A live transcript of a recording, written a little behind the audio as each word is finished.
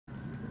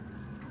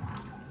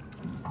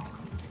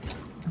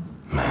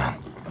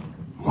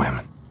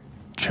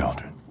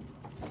children.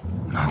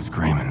 Not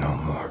screaming no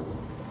more,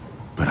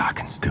 but I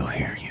can still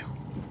hear you.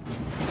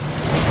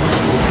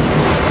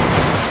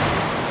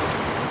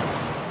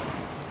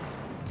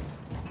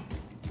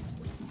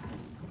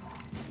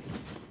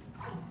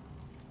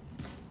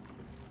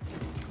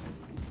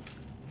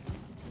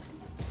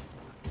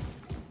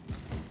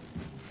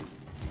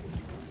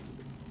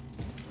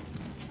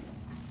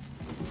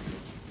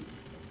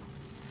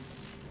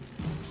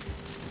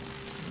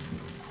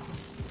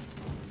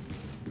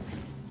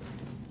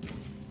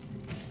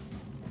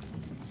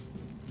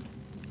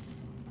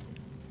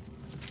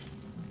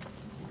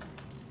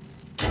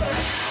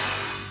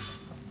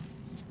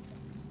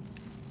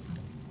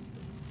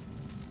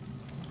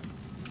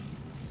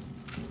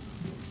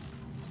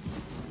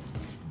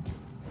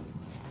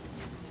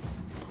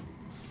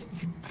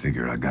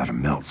 Figure I gotta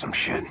melt some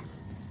shit.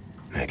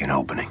 Make an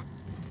opening.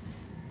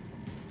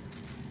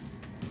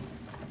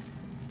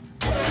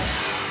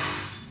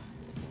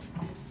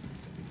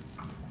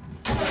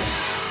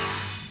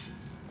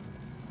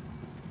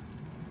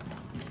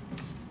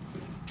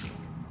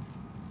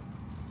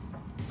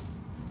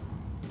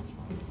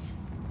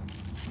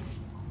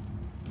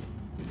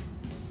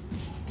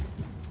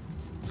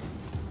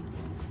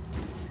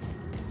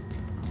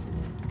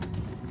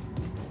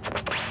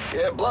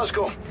 Yeah,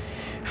 Blasco.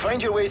 Find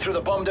your way through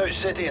the bombed-out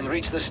city and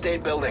reach the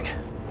state building.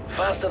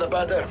 Faster the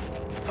better.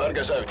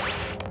 Fergus out.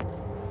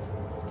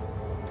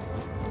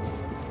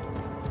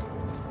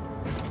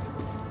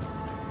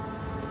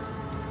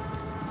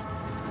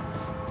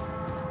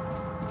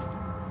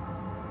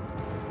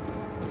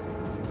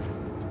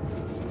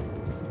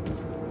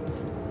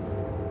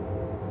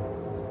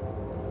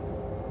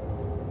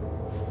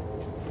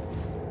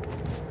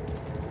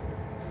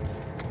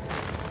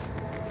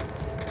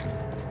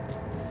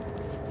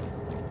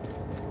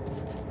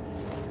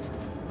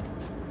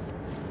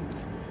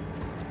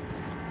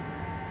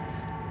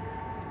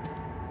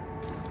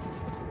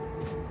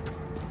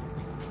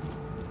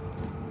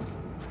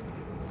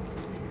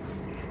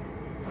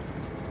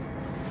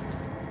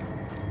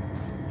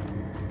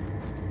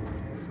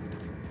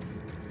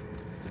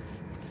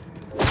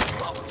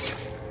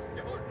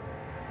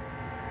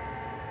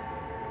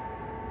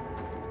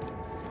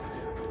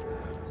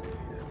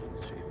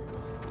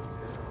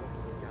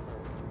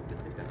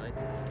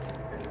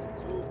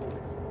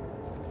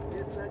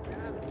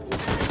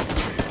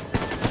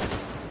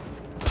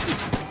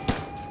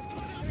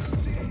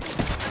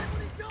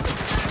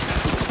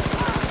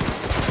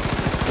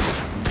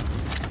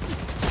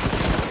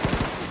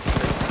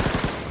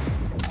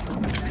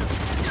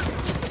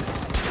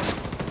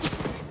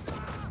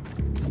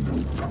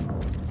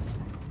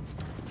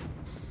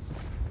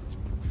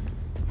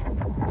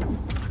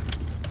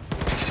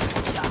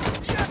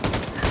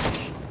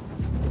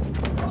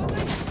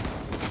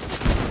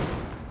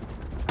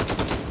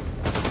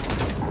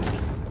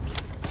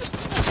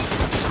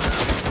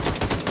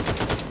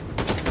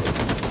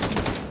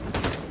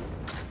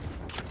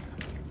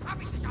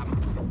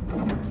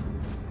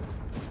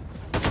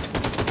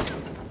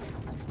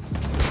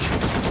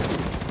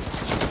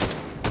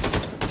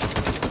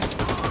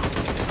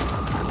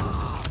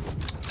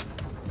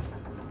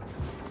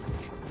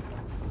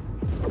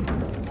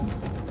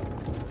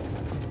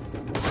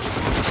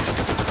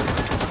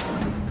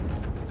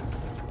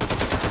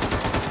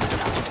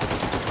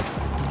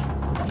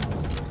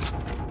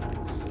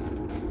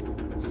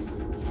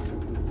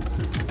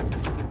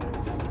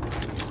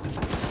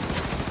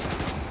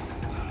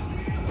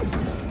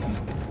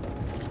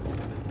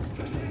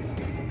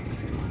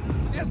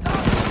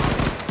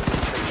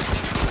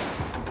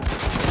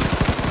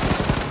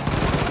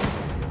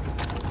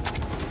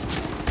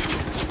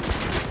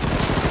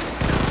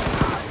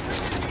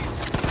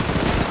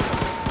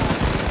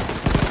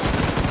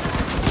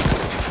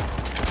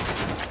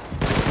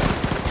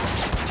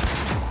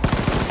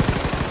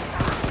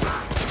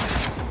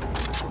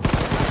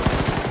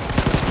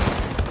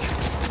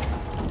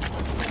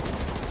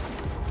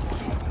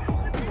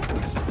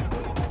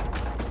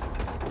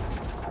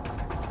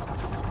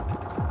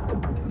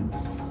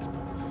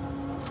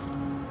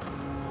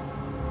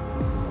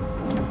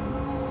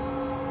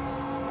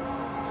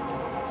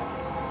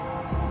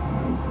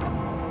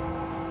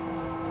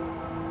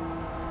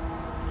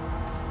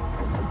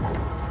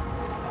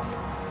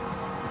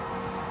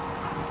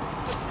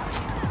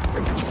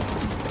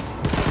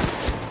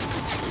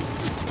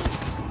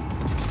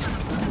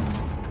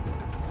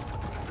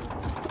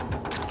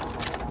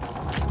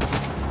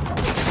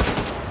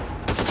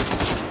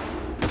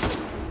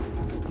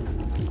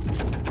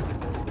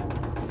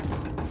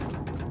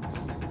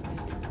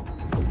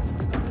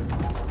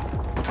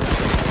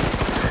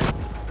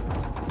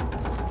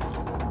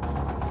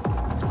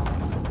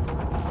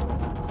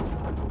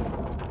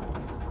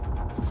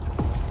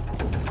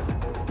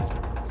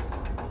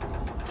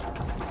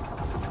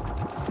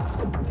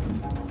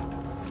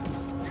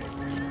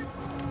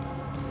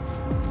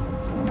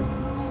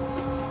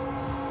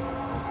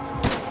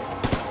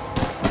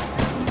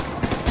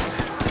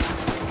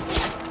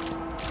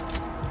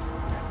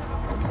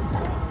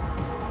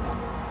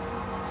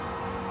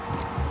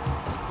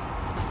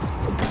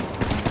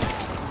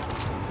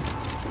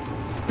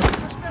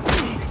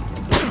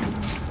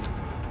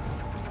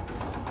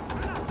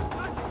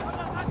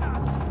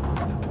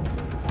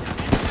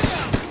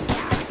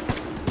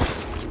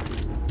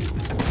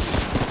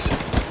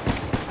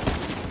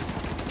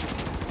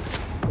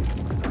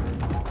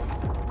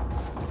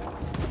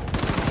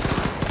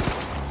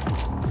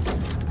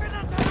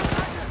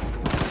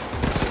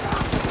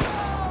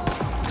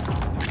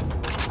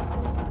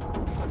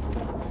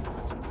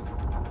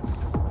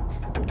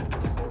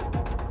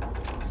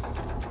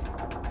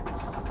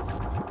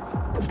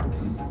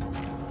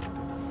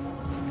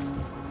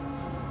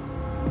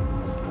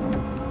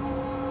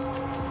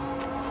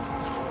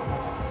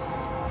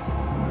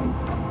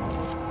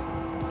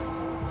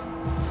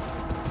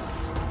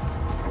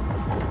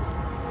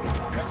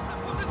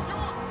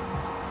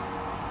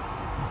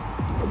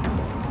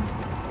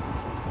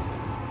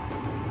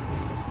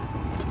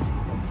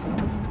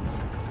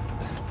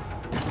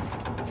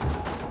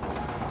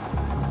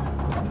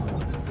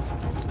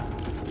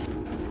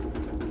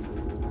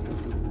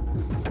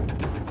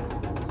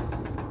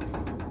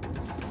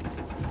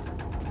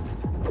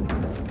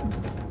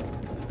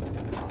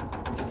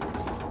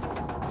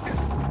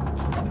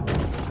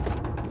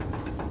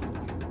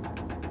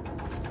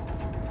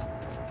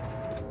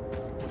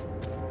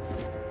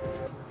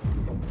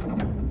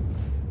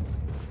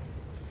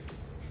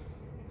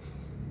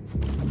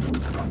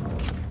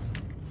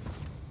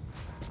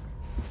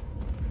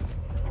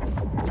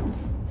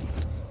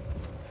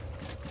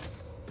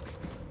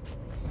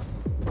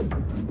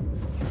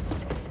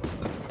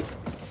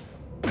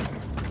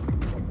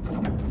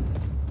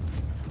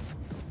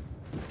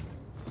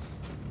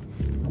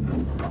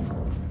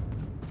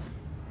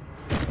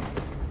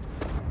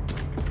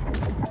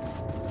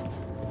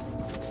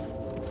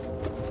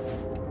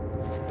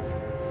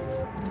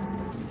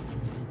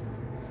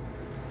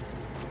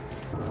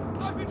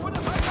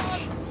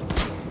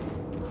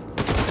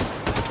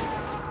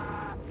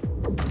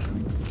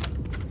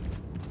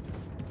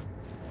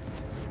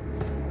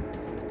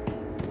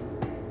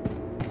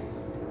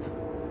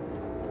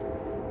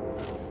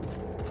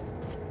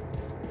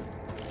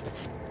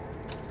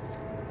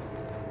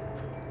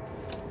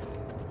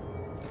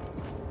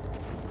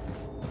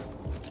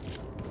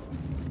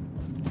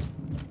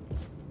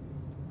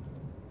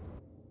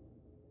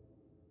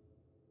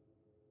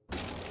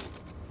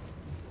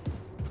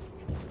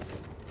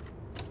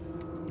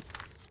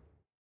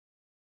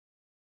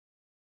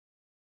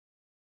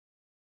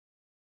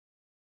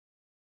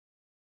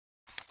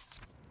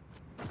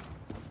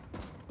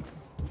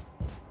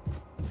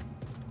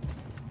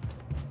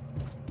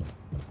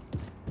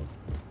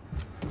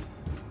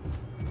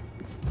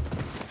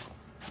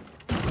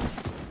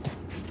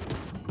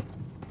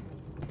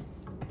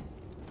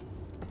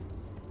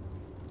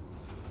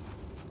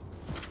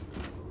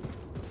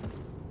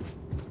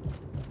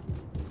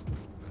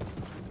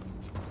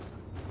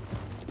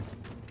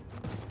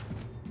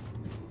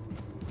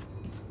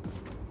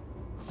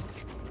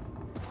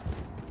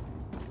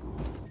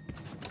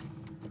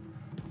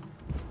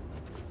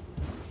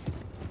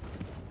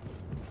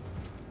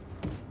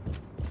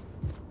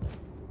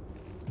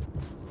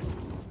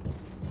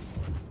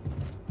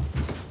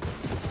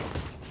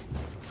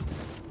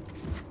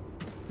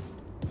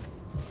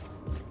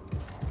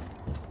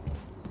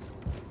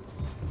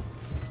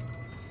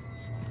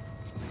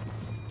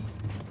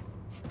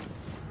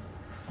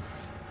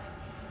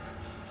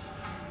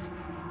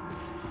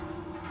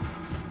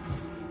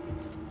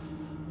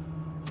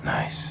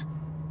 Nice.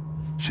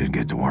 Should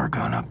get to work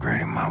on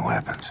upgrading my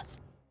weapons.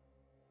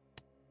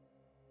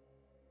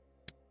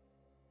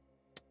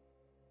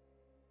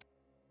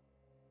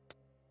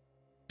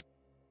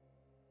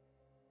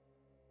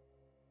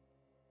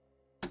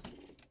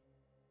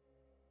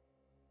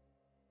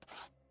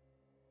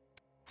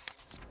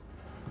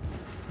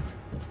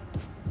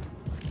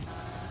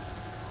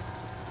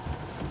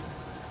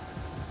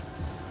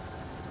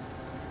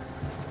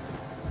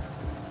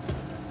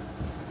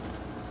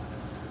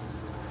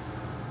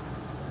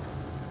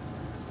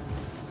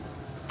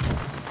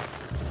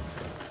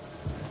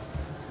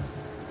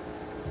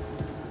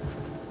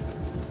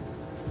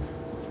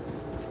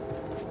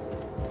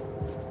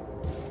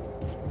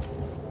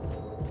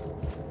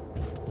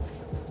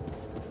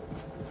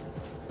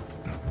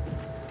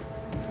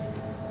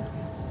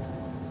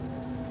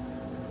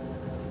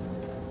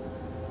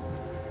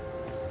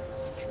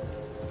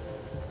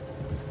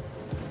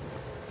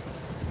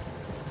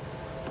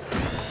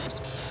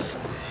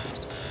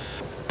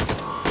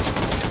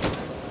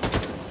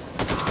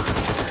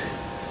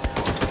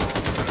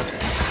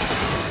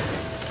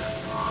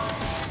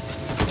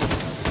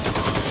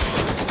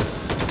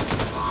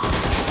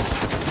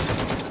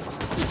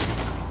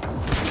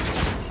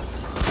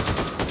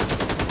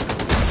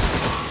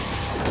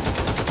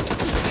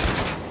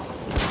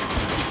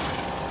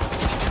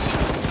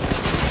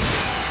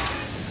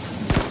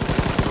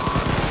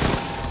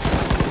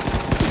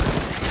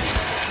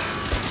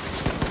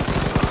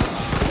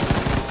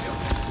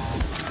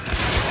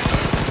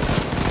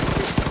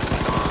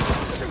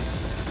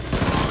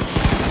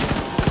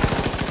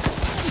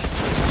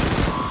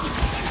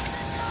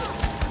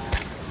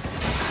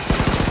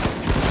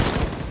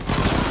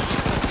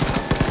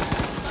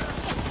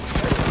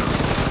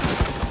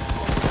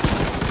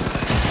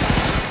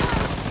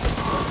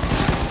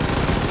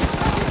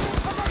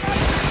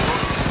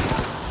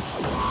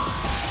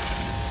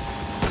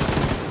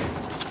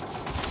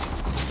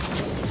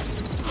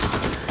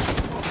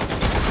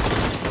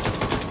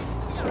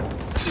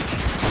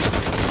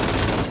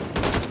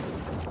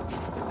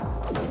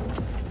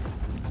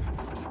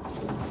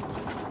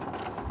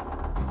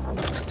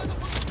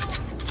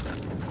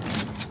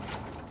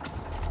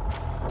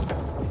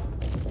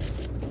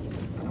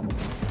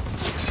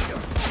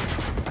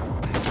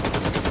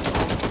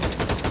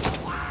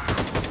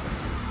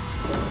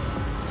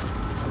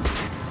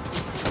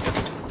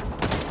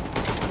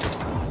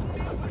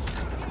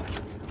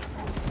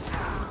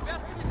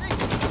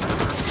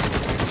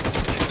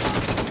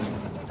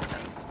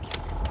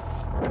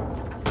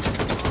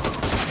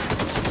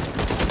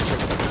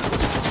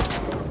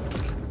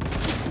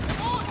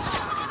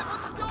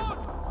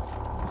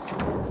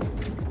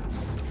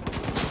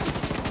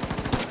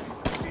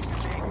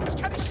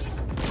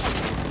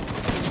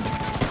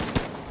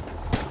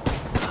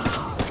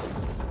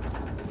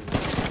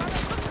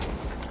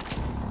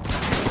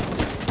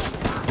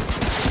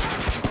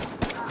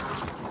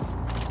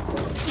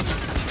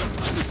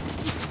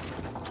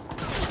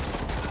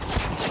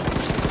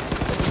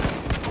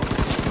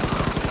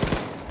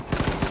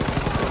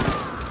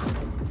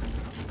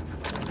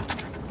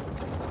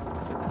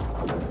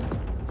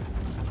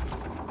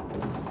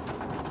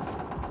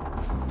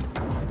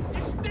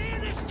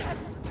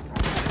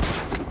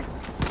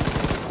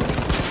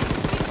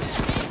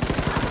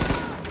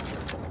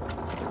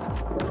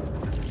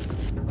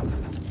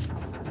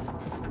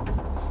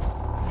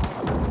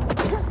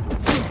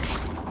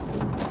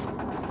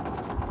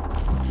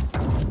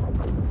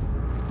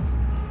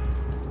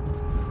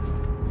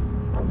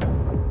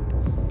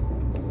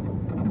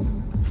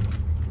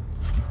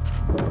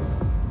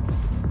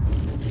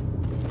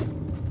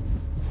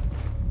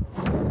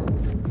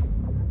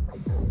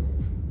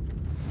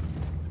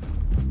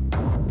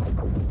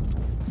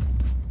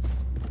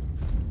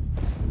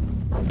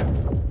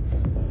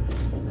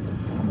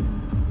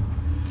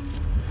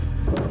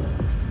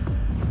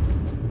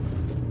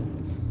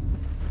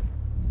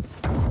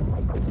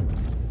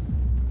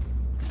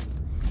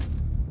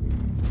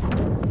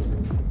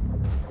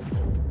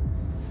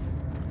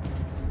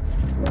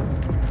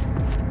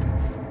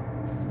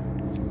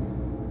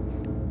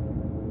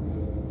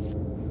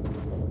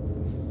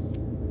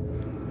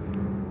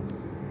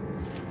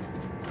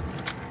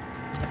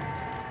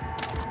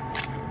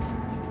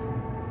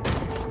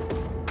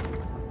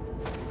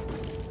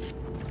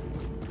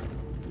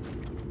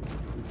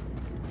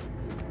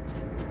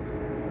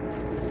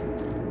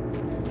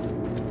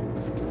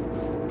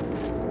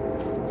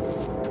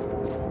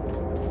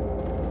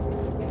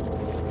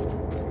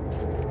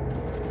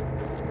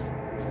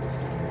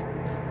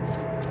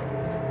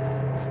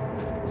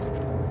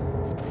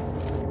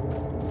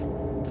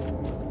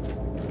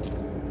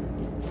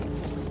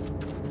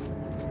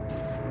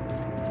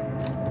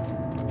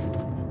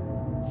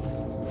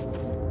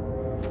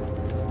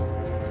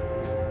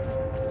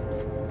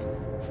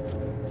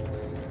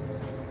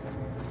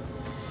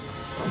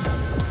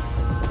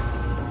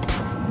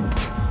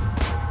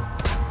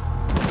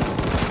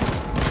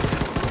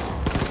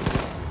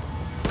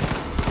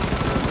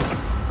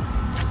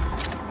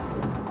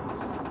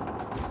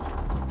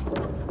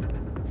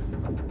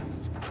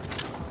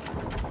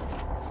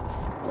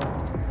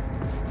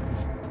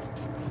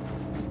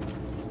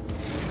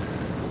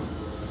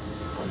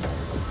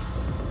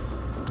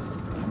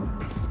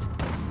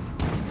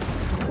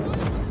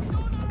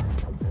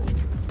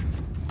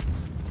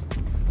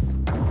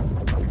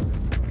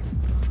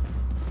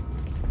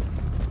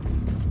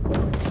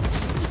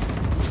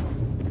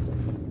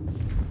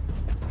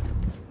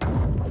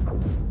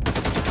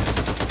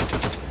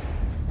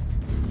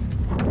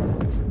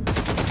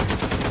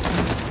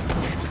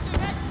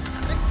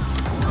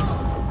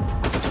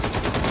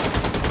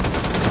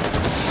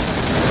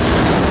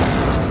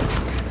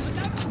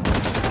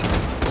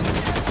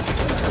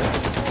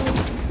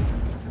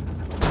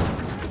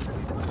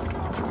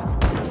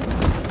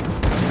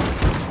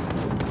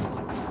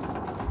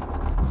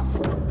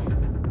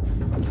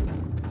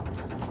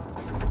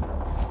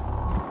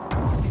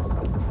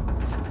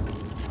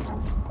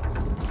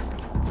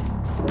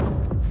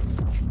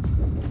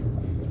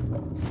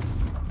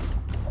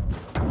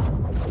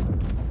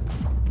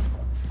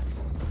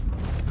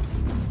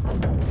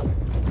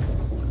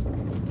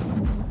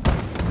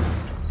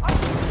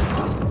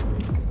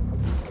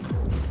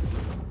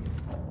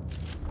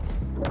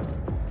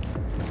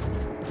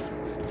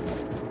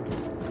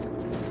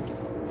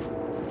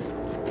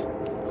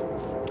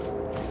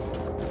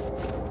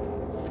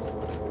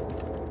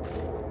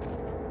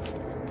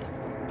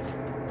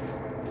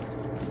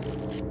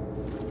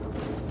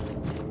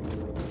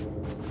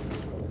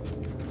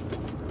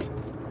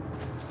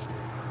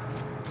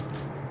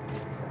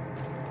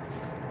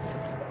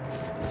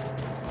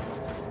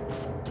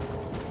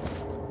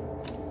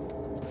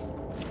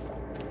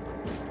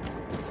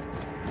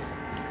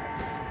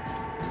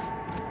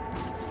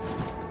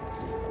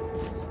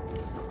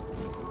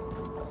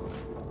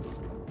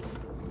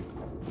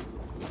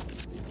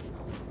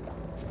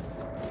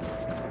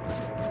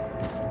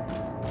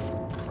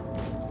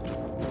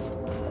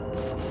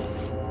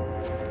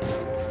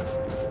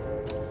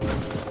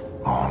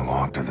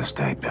 the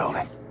state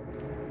building.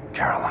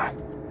 Caroline,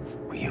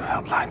 will you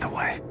help light the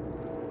way?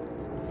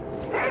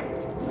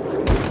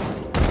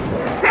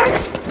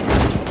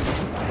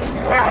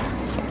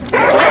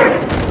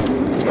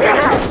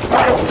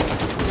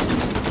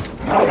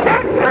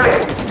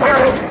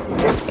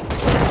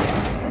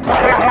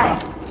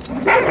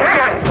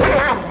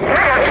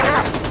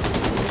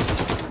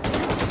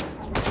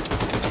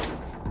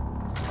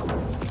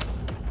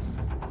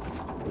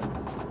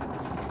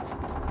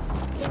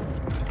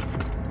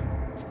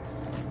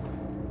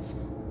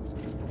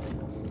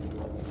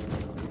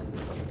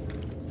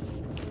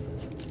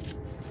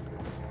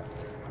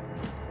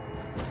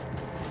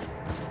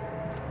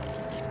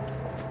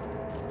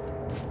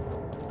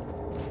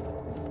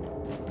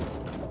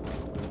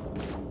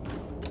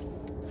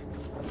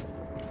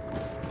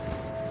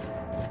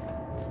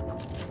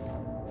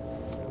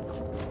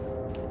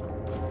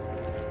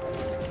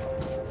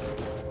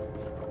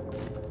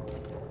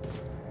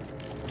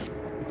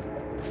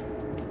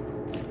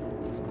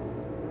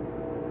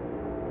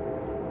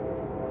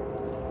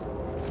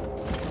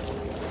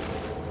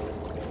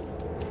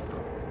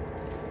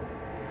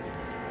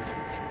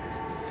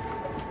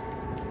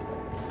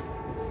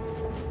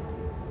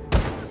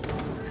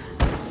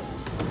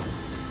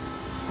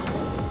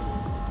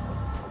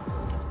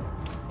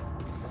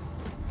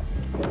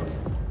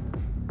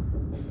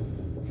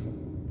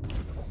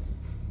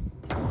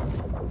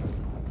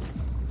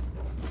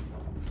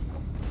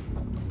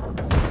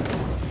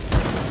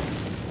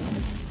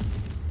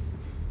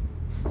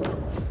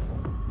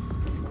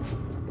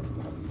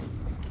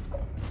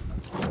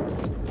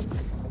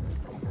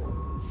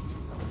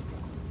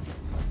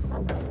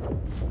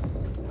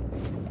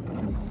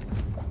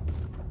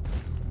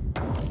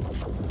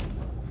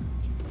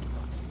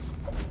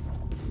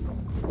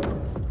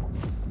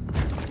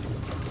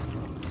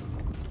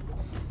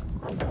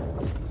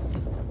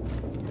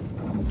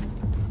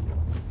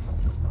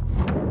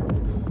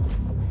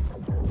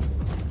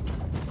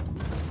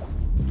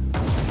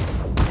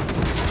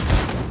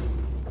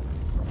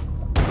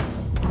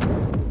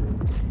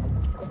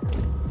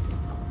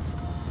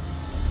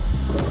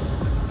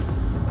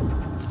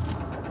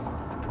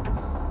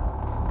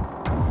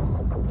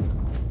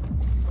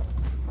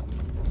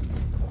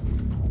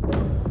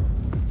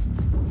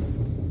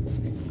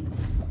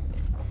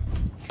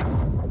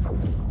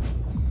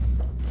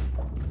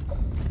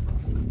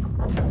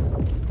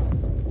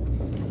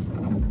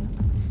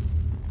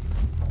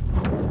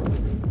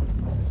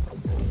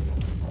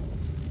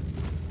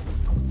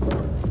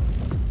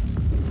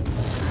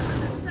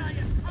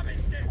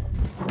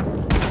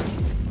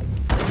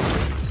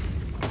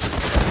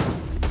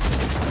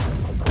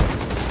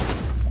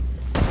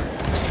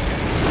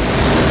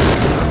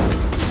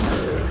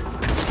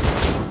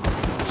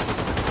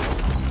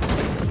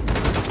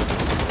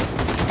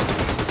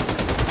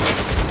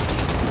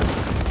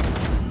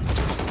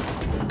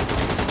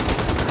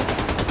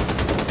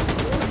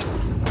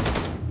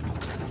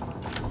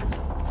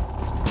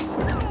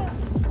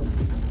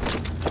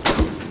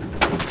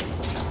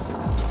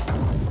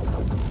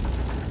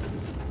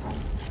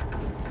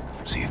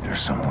 See if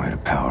there's some way to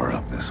power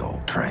up this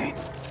old train.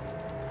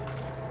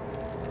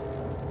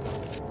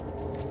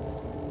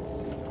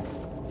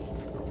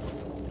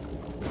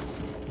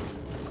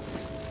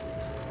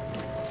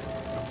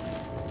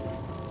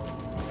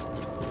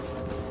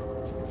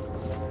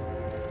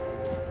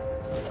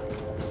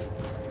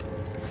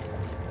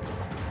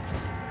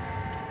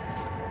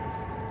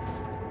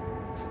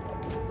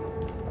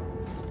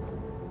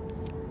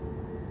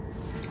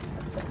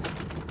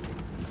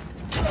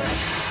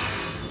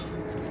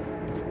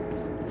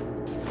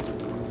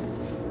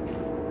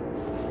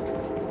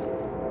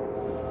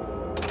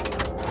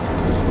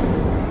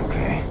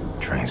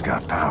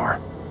 Got power.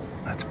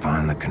 Let's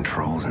find the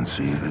controls and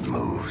see if it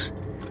moves.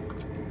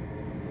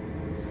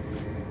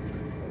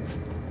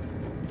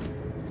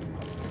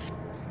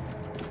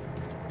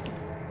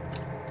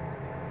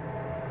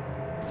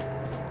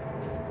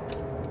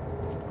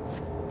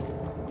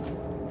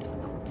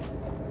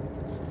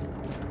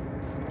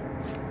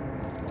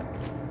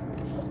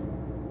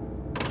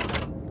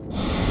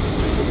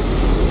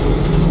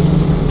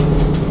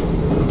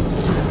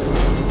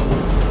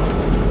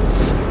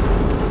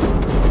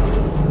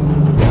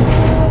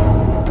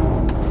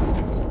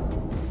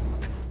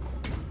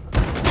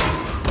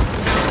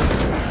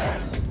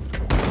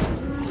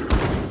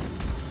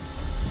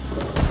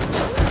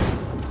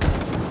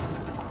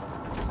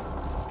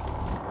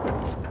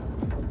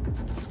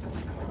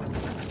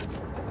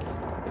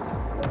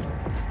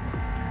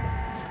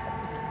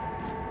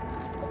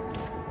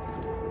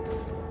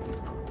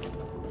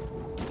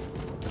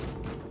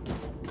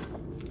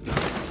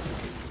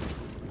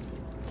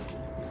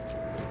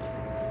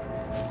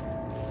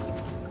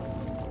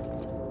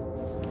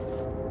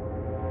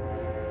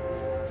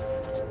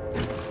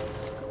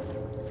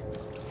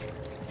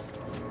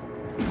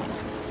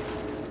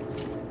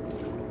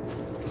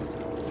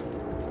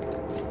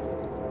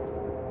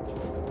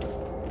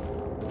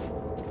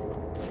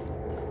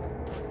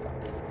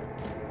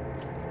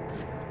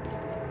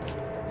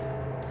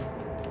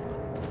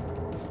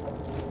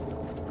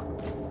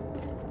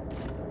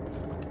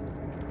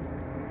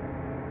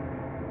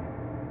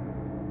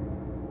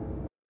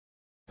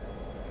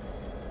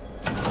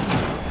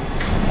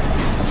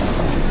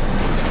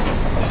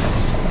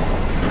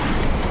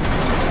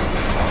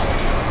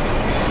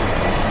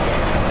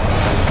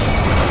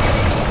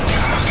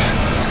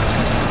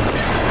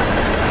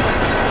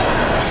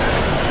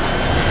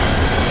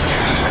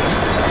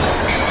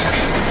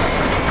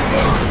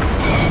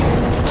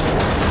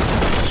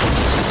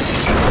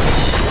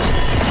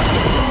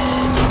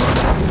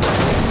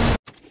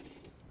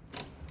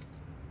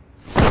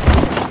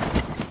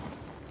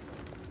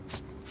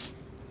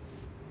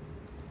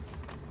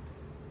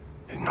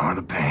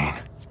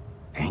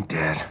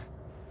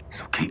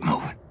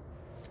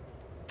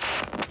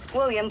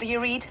 William, do you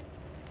read?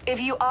 If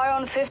you are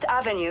on 5th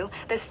Avenue,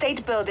 the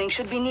State Building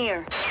should be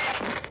near.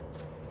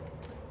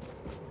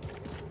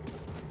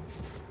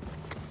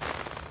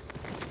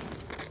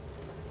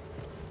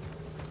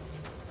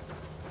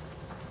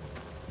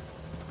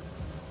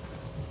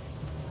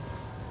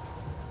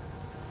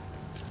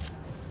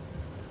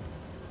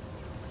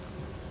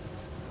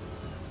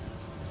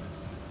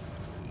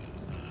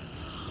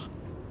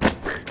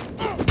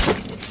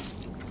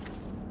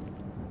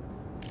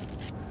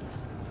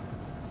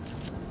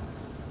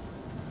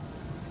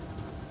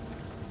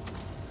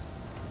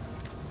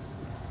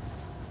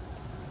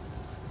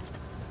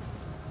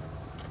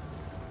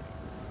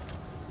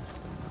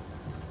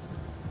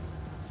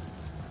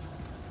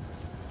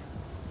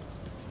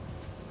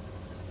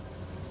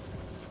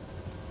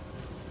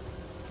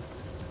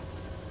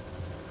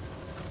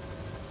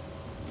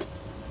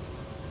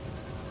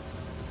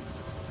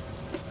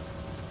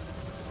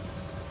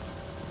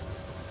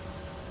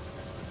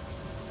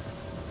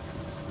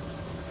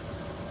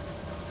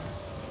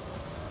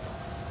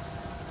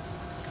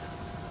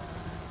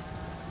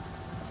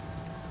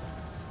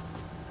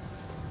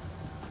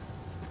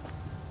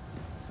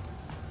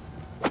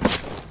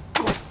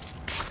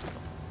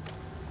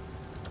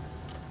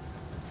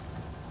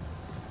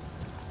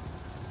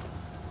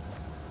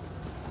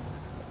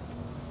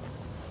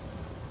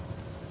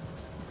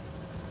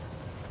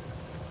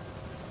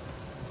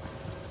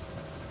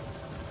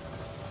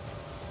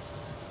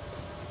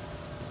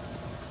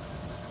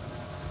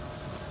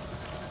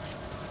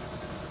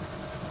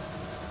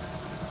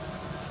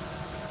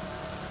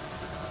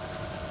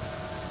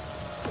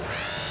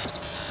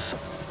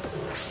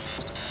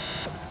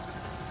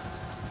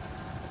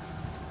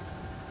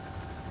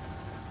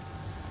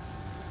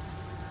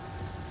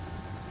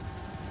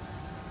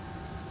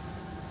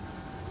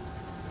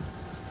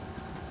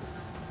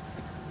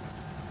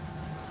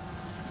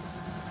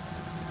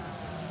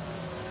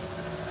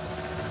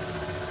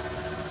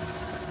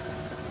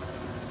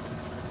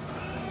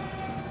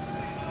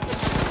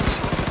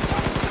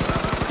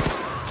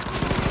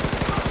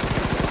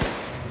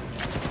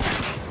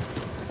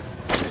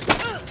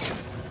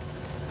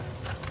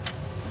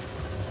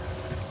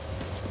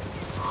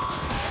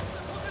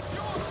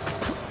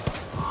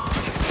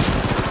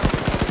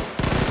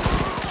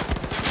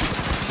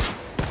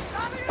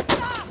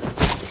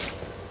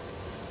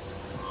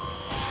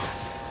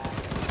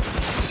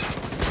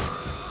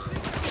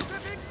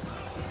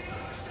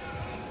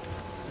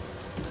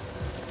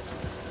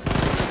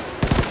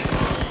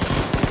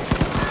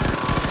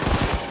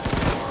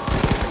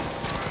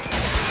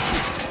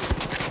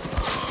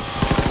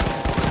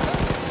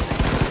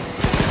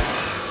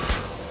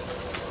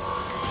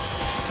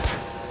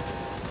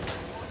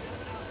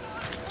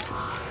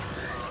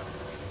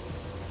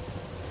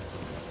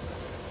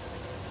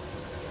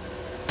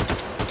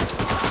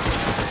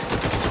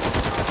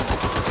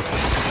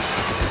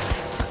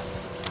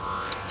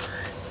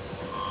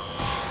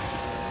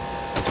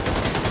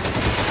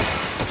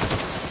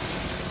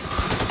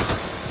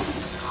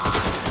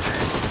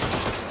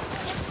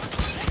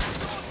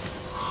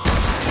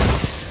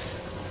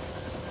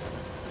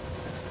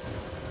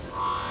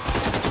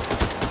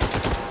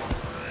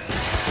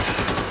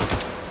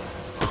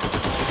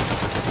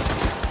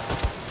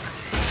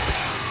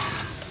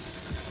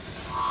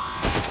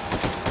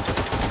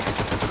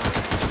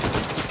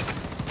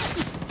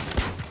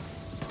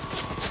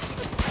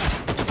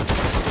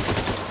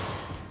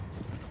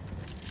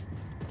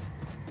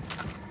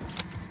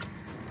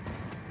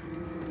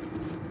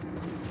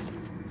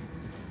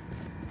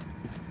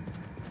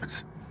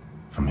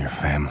 From your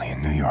family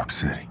in New York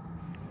City.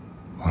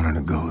 Wanted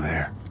to go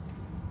there.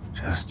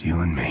 Just you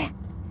and me.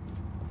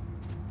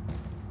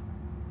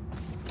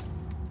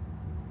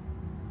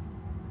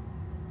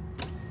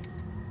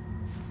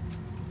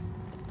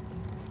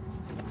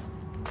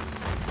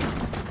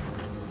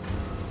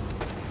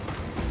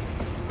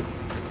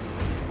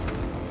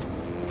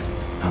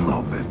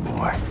 Hello, big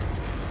boy.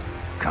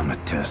 Come to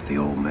test the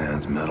old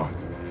man's mettle.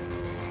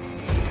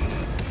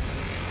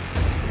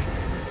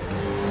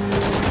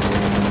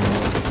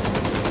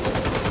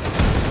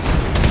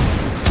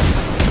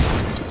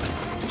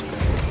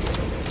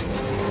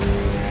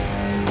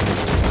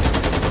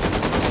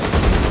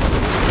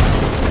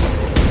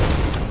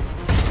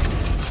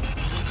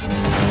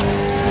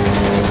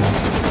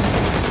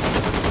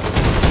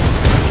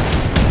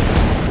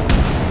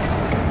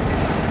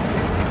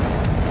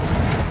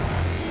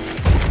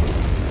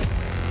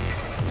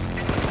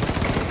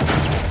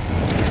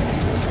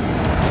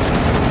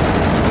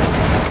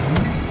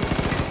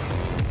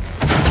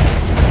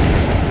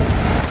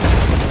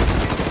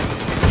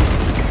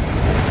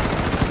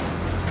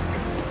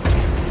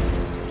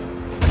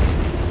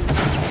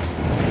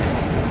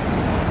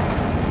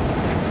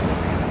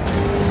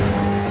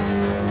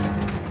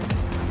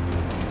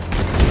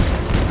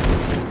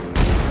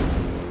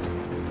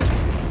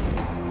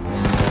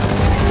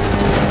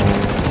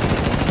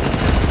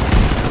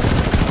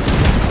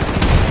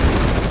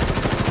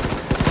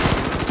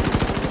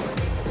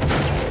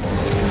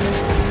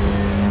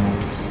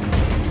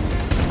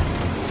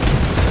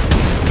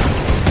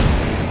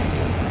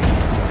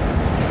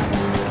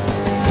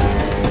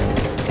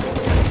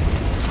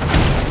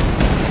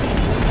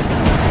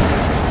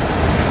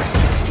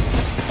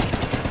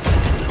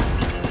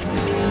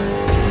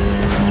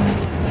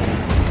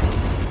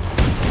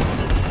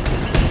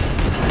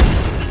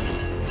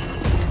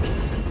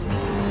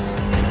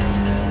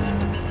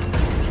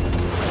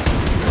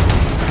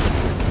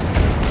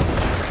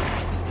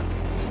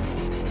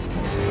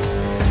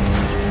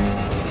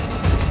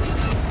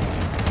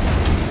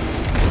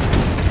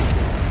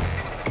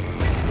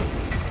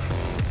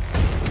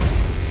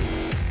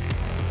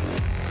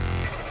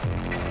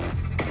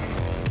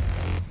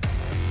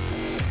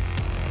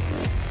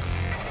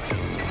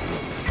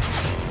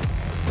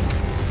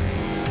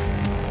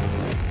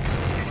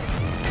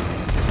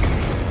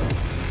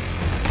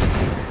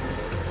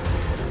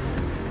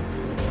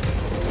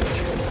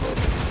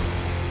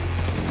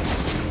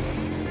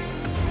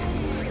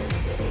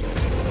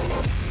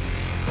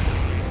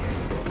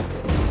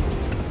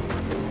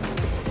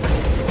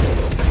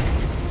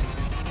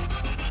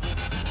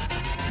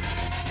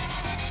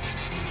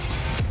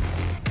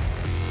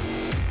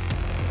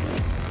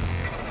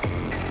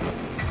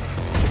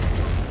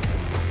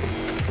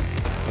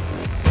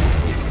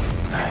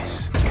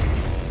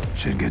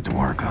 get to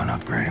work on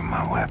upgrading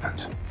my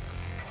weapons.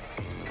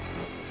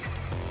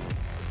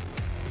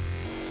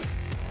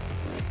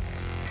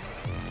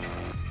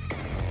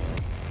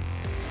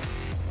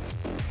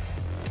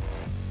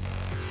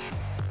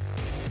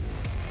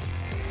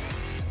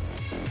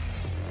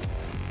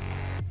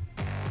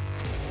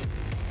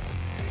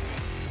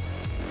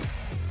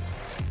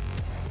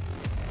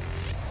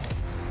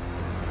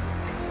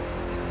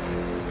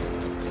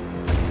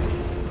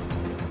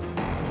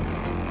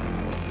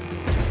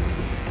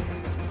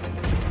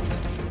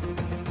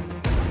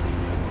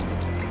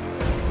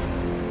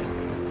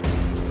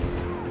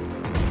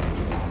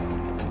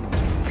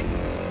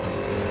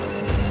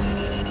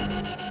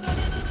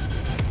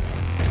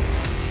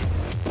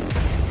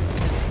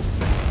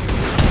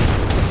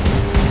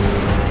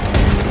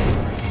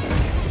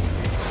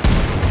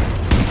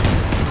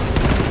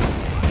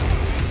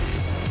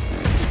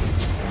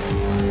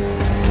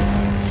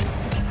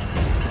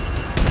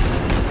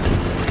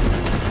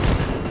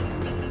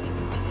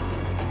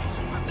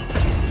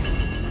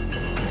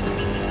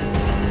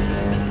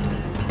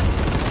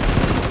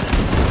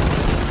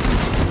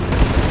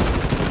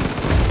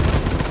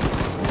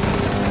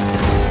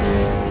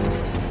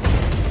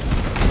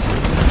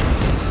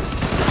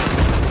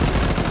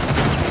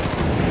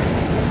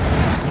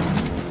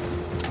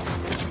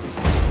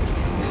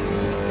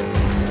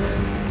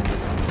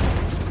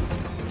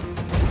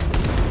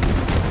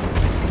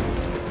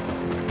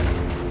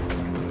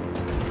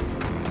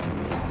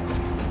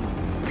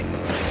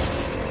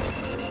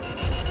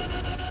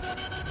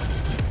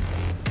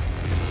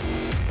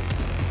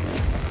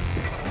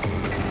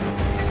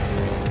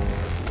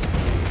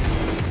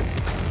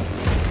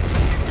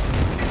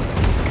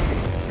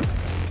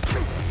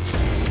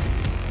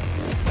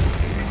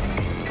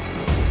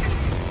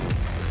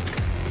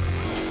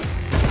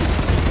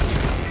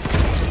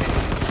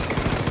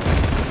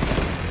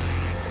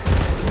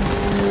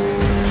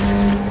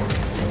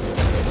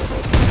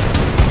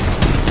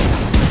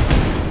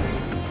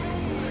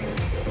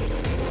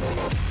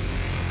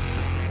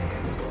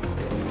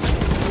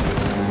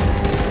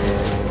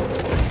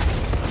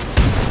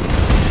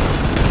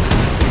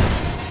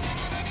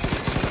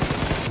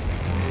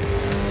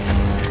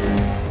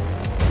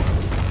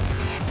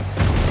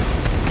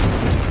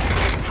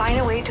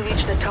 To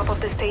reach the top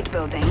of the state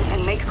building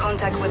and make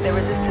contact with the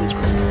resistance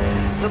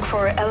group. Look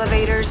for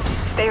elevators,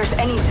 stairs,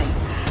 anything.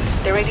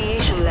 The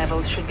radiation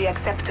levels should be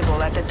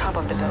acceptable at the top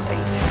of the building.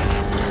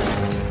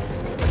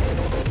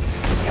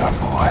 Your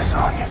boy's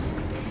on you.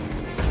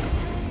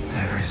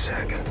 Every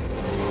second.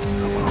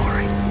 The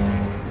glory.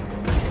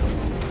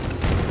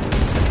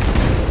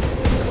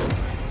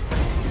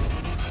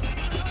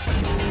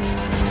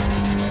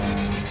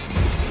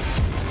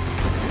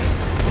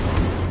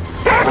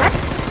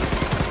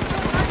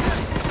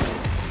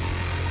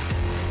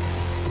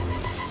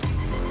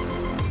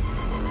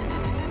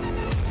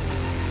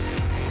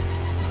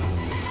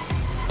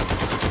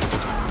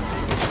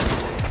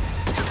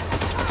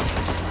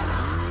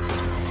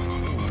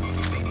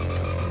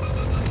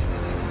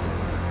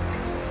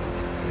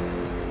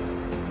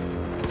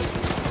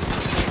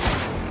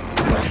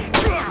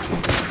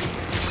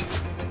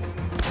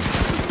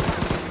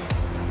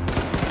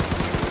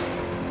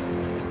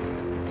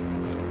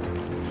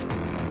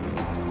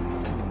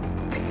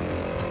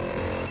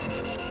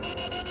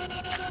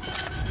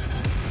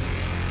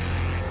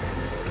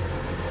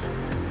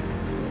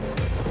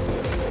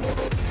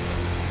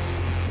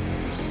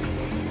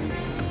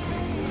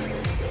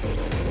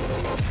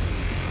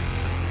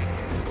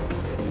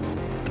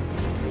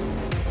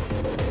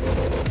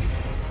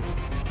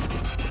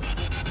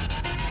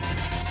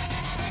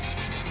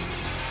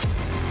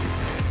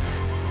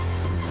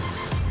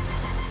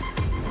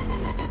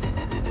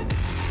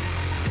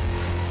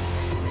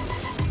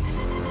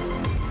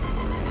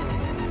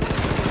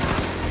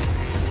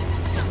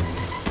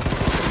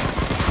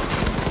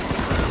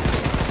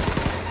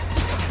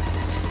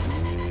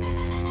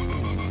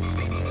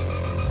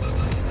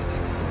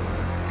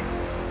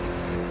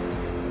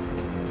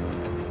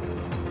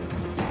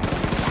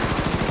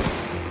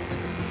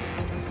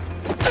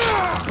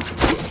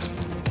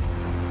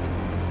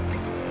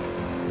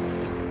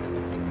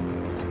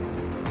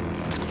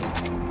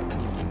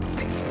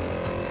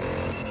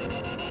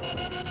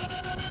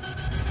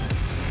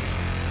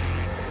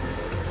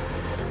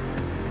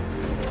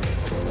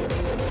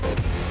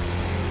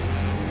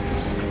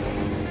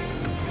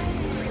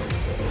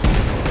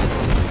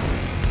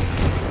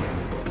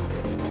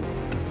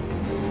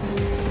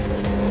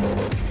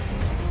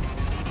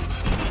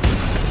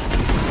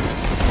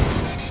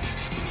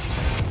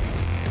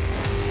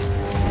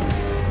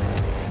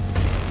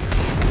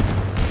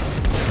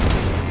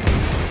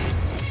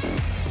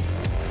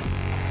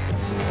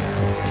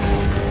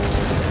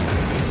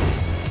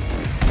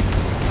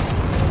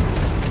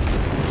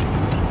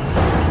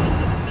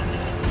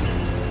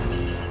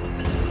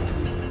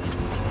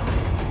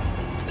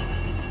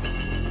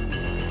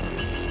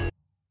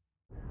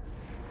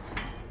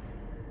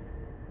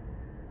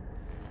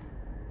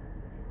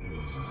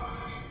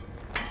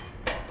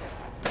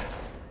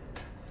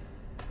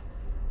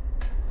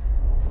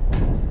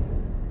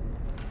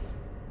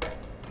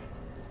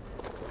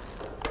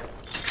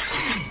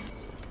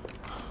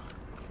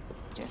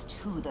 Just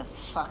who the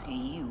fuck are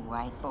you,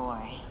 white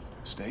boy?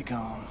 Stay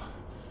calm.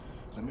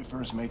 Let me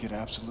first make it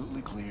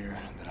absolutely clear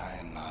that I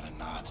am not a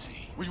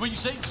Nazi. What you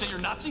say? You say you're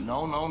a Nazi?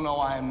 No,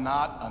 I am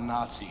not a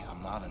Nazi.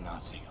 I'm not a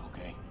Nazi,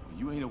 okay? Well,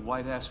 you ain't a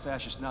white-ass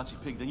fascist Nazi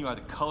pig, then you're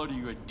either colored or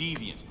you're a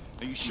deviant.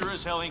 Now, you sure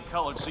as hell ain't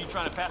colored, so you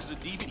trying to pass as a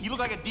deviant? He look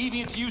like a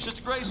deviant to you,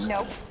 Sister Grace?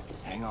 Nope.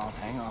 Hang on.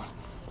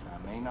 I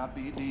may not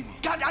be a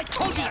deviant. God, I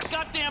told you he's a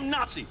goddamn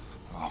Nazi!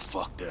 Oh,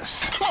 fuck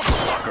this.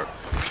 Motherfucker!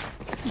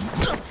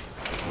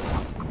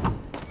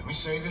 Let me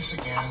say this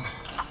again.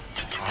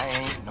 I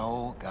ain't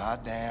no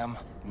goddamn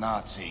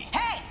Nazi.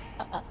 Hey!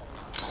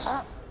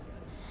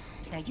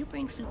 Now you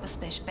bring Super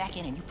Special back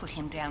in and you put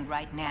him down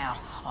right now,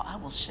 or I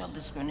will shove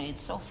this grenade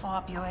so far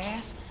up your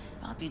ass,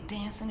 I'll be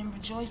dancing and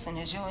rejoicing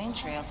as your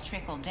entrails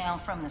trickle down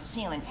from the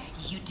ceiling.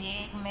 You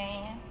dig,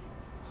 man?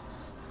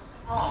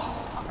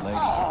 Lady,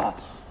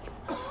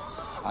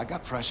 I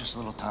got precious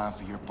little time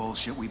for your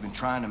bullshit. We've been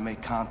trying to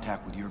make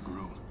contact with your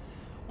group.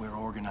 We're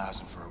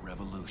organizing for a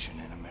revolution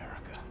in America.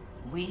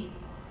 We?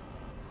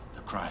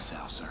 The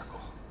Kreisau Circle.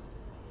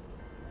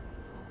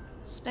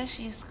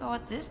 Especially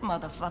escort this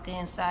motherfucker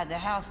inside the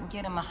house and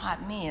get him a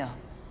hot meal.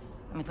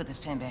 Let me put this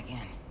pen back in.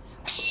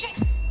 Shit!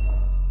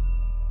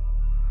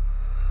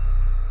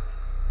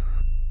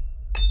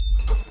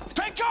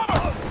 Take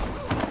cover!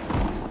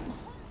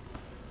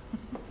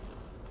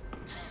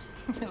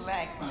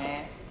 Relax,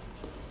 man.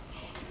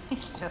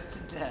 It's just a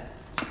duck.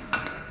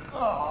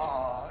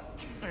 Oh,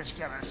 bitch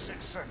got a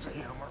sick sense of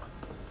humor.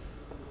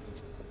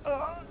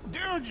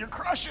 Dude, you're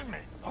crushing me.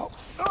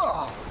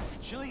 Oh.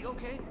 Chili,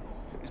 okay?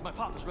 It's my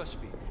papa's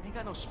recipe. Ain't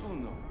got no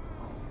spoon, though.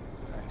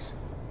 Thanks.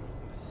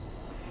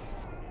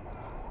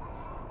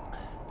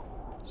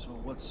 So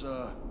what's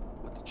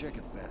with the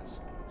chicken fence?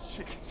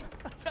 Chicken?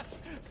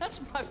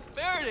 That's my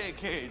Faraday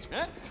cage,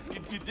 man.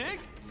 You dig?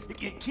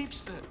 It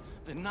keeps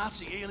the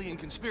Nazi alien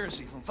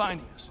conspiracy from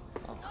finding us.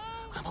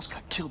 I almost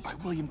got killed by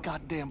William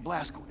goddamn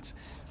Blazkowicz.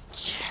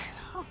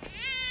 Yeah.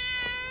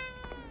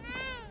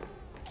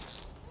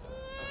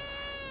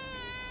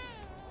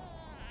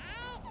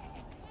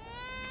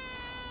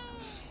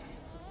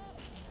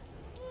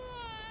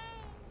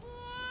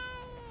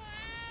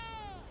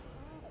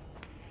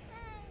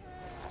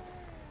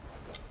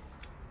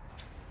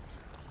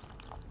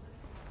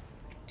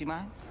 Do you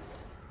mind?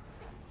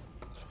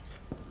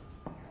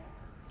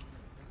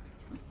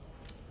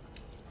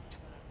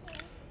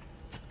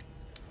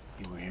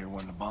 You were here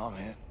when the bomb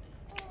hit?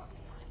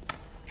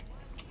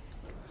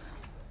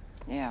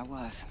 Yeah, I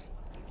was.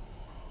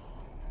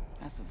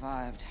 I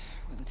survived,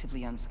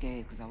 relatively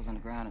unscathed, because I was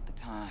underground at the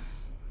time.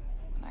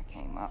 When I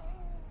came up,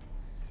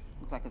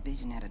 looked like a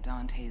vision out of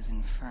Dante's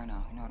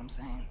Inferno, you know what I'm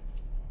saying?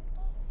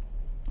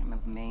 I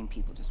remember Maine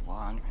people just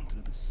wandering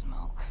through the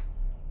smoke.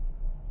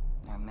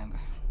 I remember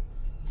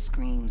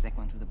screams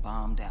echoing through the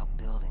bombed-out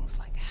buildings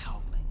like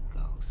howling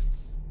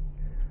ghosts.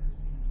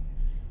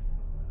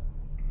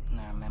 And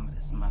I remember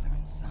this mother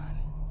and son.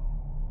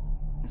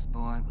 This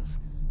boy was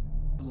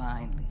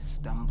blindly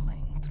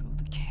stumbling through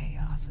the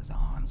chaos. His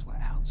arms were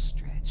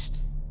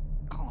outstretched,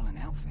 calling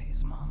out for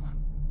his mama.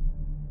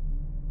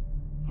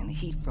 And the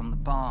heat from the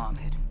bomb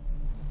had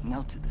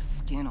melted the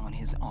skin on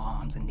his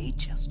arms, and they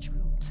just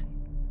drooped.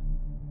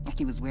 Like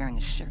he was wearing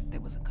a shirt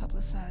that was a couple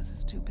of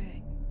sizes too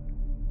big.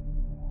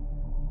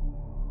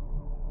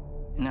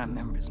 And I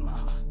remember his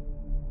mama.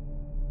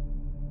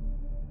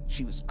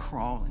 She was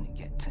crawling to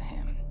get to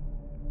him.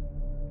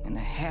 And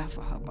the half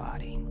of her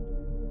body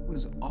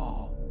was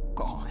all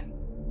gone.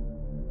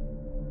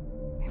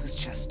 It was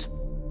just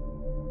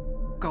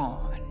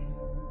gone.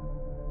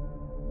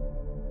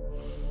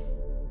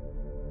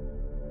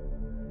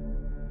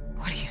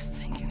 What are you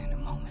thinking in a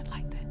moment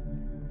like that?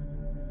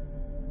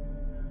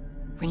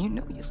 When you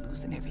know you're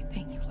losing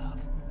everything you love.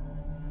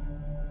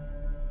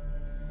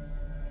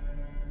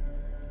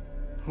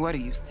 What are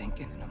you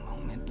thinking in a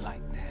moment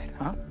like that,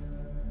 huh?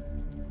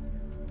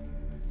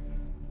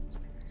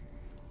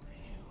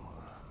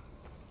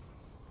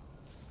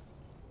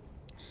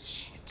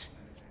 Shit.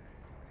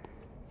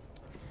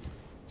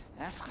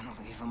 That's gonna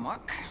leave a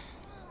mark.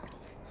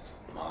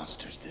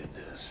 Monsters did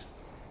this.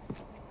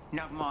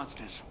 Not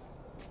monsters.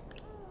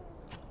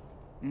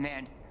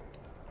 Men.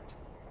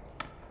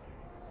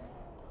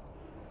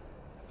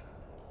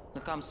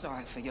 Look, I'm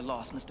sorry for your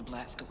loss, Mr.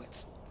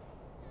 Blazkowicz.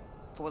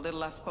 For a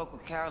little I spoke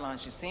with Caroline,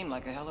 she seemed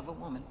like a hell of a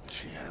woman.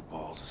 She had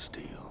balls of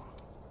steel.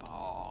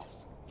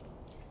 Balls.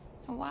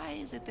 And why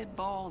is it that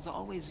balls are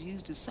always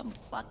used as some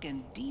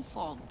fucking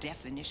default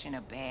definition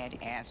of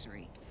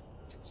badassery?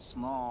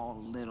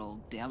 Small,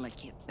 little,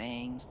 delicate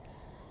things.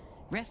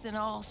 Resting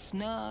all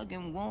snug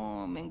and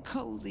warm and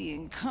cozy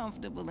and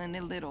comfortable in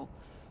their little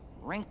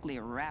wrinkly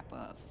wrapper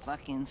of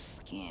fucking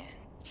skin.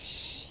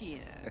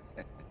 Shit.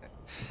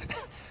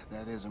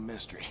 That is a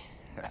mystery.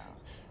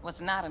 What's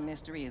not a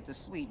mystery is the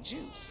sweet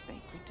juice they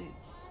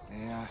produce.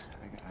 Yeah,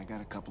 I got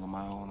a couple of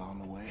my own on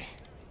the way.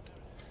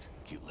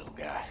 Cute little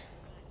guy.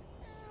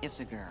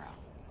 It's a girl.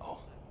 Oh,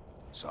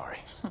 sorry.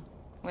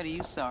 What are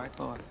you sorry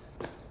for?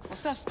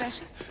 What's up,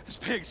 Special? There's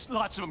pigs,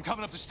 lots of them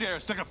coming up the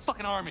stairs. They're like a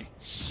fucking army.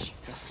 Shit,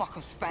 the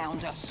fuckers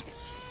found us.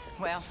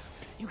 Well,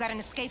 you got an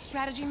escape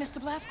strategy,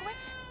 Mr.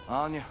 Blazkowicz?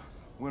 Anya,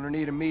 we're gonna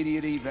need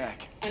immediate evac.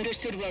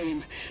 Understood,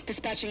 William.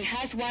 Dispatching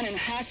Has-1 and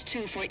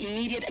Has-2 for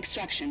immediate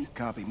extraction.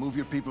 Copy. Move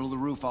your people to the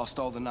roof. I'll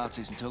stall the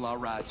Nazis until our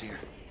ride's here.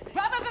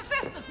 Brothers and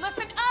sisters,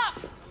 listen up!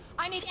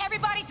 I need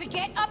everybody to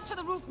get up to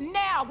the roof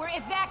now. We're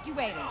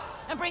evacuating.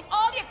 And bring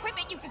all the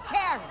equipment you can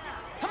carry.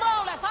 Come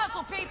on, let's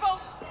hustle,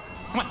 people!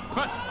 Come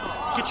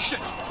on. Get your shit.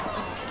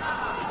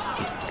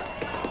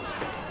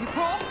 You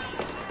cool?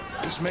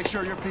 Just make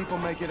sure your people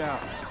make it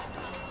out.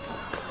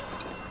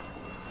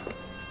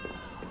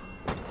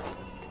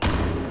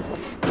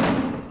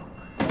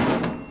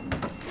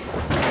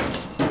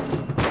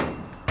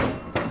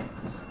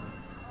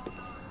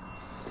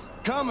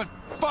 Come and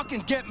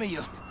fucking get me,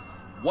 you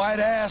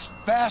white-ass,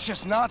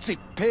 fascist Nazi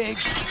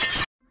pigs!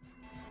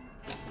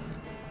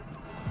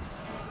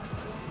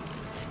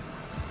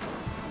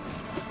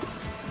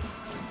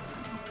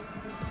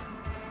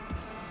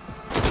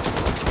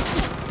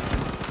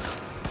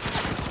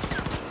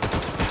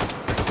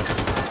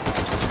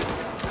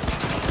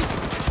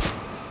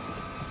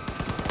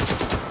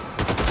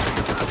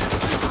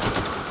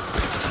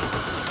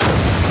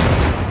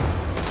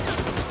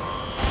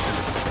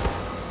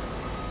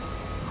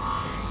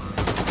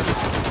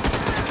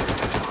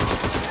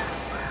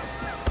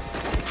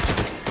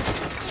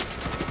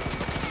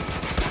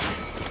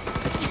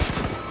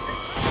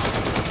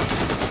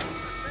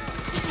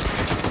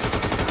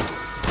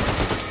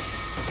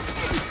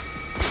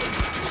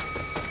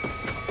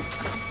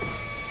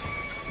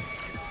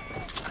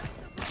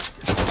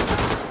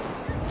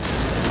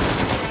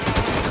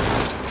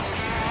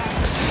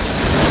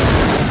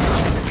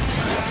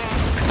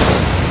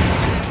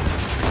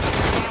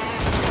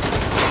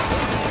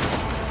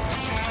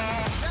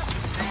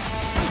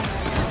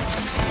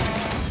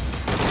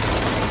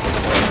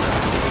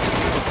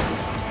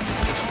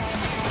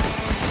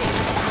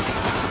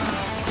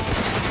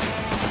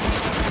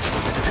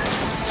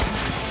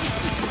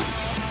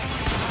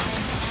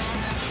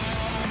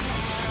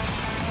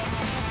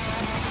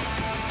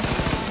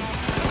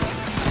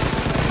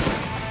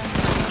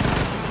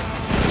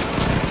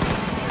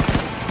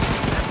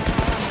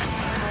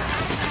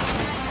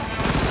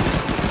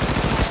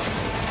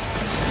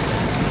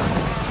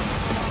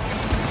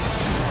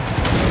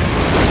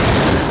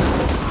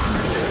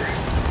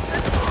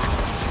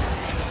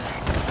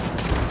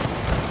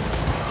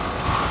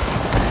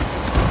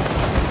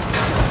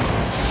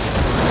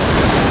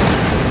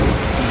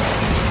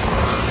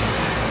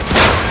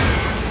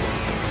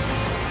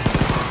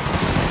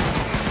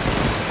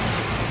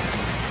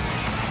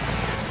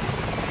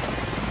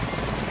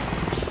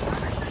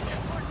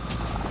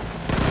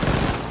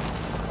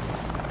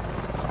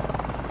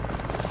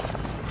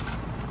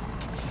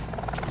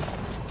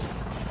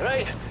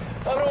 Right,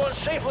 everyone's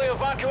safely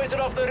evacuated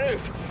off the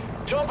roof.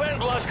 Jump in,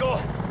 Blasco.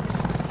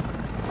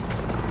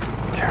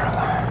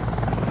 Caroline.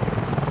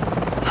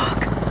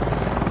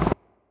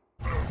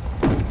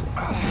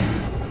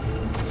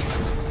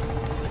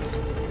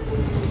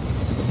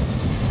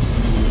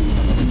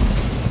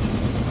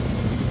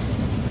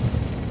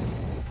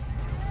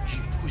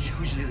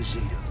 Who's little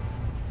Zeta?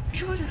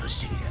 You're little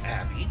Zeta,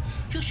 Abby.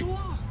 Yes, you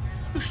are.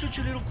 You're such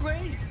a little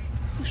Gray.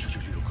 You're such a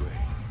little Gray.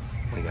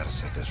 We gotta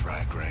set this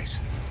right, Grace.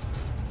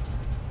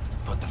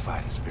 Put the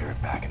fighting spirit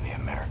back in the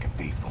American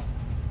people.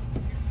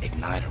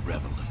 Ignite a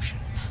revolution.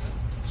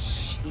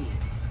 Shit.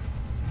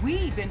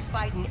 We've been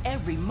fighting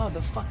every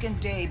motherfucking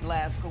day,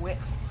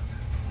 Blazkowicz.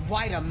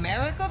 White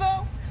America,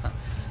 though?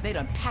 They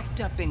done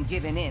packed up and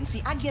given in.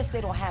 See, I guess they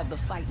don't have the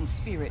fighting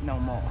spirit no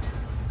more.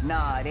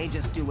 Nah, they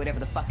just do whatever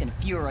the fucking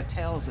Fuhrer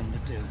tells them to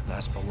do.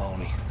 That's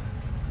baloney.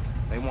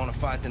 They want to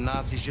fight the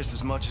Nazis just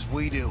as much as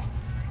we do.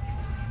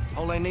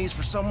 All they need is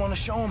for someone to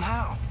show them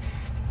how.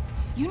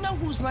 You know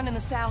who's running the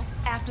South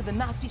after the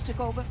Nazis took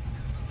over?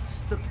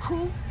 The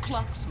Ku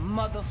Klux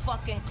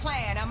motherfucking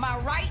Klan, am I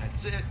right?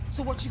 That's it.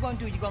 So what you gonna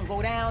do? You gonna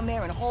go down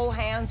there and hold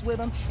hands with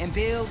them and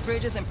build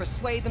bridges and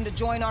persuade them to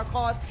join our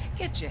cause?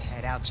 Get your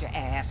head out your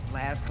ass,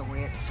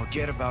 Blazkowicz.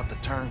 Forget about the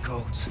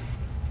turncoats.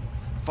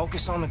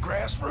 Focus on the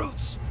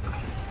grassroots.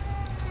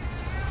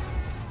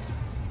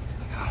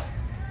 Yeah,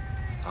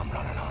 I'm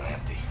running on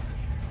empty.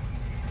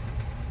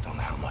 Don't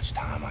know how much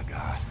time I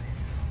got.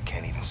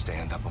 Can't even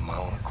stand up on my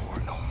own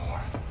accord no more.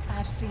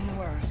 I've seen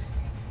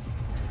worse.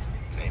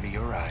 Maybe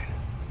you're right.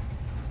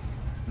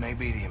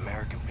 Maybe the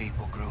American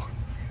people grew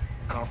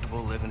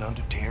comfortable living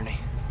under tyranny.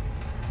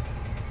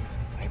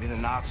 Maybe the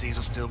Nazis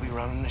will still be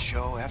running the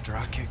show after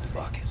I kick the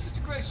bucket.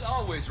 Sister Grace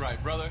always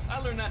right, brother. I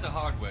learned that the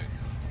hard way.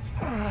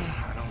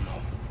 I don't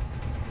know.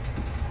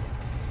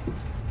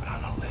 But I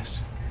know this.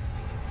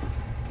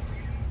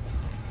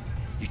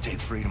 You take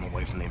freedom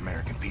away from the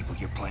American people,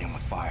 you're playing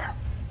with fire.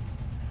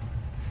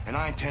 And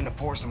I intend to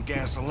pour some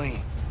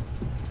gasoline.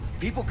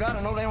 People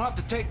gotta know they don't have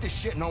to take this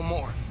shit no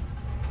more.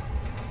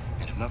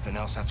 And if nothing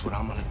else, that's what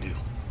I'm gonna do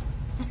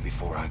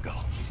before I go.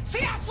 See,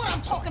 that's what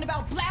I'm talking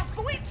about,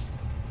 Blazkowicz!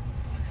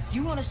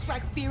 You want to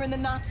strike fear in the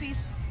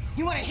Nazis?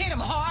 You want to hit them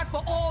hard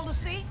for all to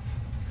see?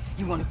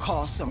 You want to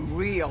cause some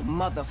real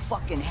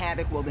motherfucking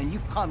havoc? Well, then you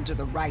come to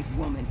the right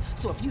woman.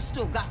 So if you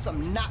still got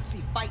some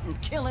Nazi fighting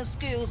killing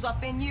skills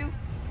up in you,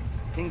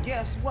 then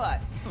guess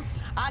what?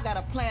 I got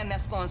a plan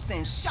that's gonna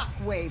send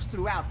shockwaves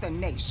throughout the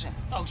nation.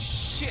 Oh,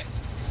 shit.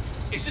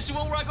 Is this the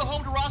one where I go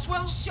home to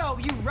Roswell? Show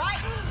you right?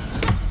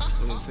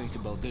 What do you think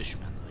about this,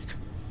 man? Like,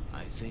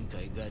 I think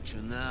I got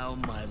you now,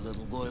 my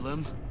little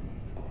Goylem.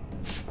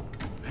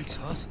 Thanks,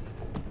 Hoss.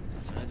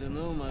 I don't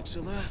know,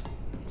 Maxilla.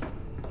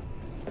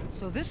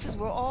 So this is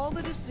where all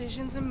the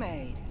decisions are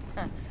made.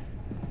 Huh.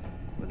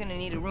 We're gonna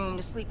need a room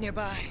to sleep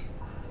nearby.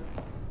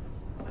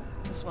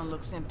 This one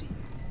looks empty.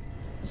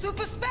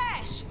 Super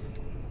Smash!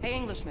 Hey,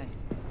 Englishman.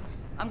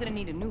 I'm gonna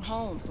need a new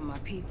home for my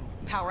people.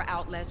 Power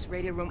outlets,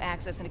 radio room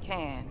access, and a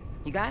can.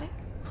 You got it?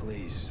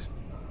 Please.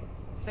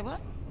 Say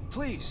what?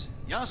 Please.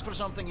 You ask for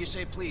something, you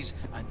say please,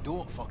 and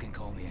don't fucking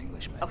call me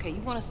Englishman. Okay,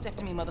 you wanna step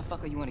to me,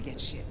 motherfucker, you wanna get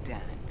shit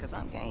done? Cause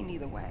I'm game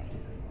either way.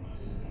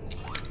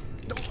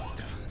 Don't mind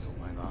that.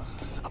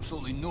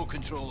 Absolutely no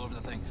control over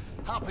the thing.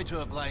 Happy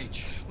to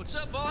oblige. What's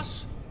up,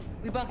 boss?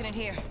 We bunking in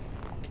here.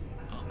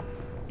 Oh,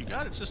 you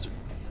got it, sister.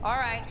 All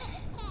right.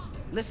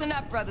 Listen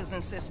up, brothers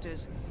and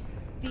sisters.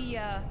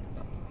 The,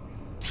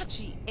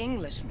 touchy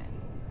Englishman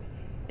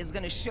is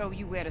gonna show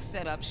you where to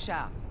set up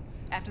shop.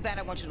 After that,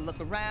 I want you to look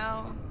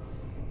around,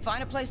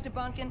 find a place to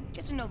bunk in,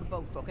 get to know the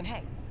boat folk, and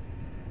hey,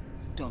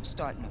 don't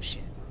start no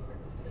shit.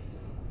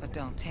 But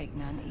don't take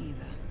none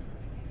either.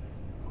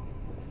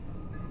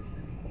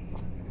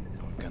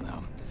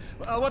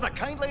 What the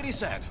kind lady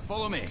said.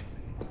 Follow me.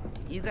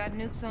 You got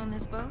nukes on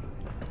this boat?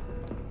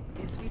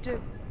 Yes, we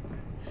do.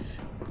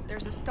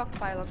 There's a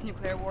stockpile of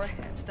nuclear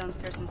warheads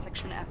downstairs in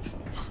Section F.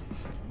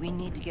 We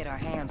need to get our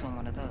hands on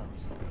one of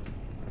those.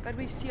 But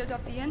we've sealed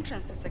off the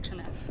entrance to Section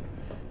F.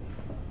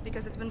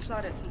 Because it's been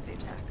flooded since the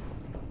attack.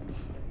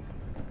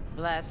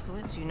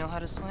 Blazkowicz, you know how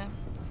to swim?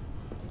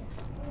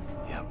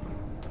 Yep.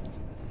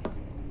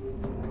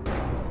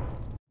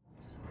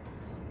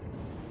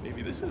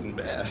 Maybe this isn't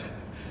bad.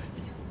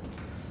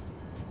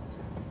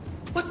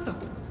 What the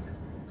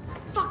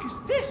fuck is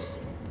this?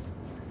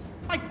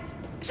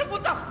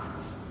 What the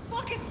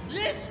fuck is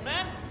this,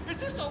 man? Is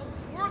this a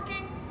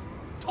working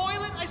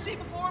toilet I see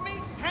before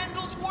me?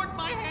 Handle toward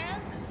my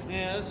hand?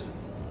 Yes.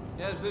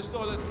 Yes, this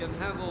toilet can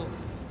handle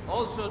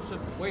all sorts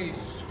of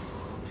waste.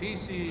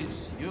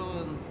 Feces,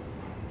 urine,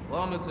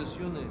 vomitus,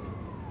 you name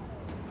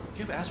it. Do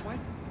you have ass wipe?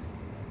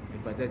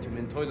 And by that you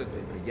mean toilet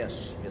paper,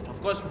 yes. Yes,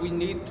 of course we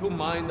need to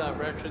mind our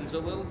rations a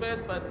little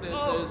bit, but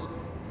there's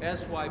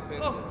S-wipe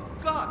in Oh, there.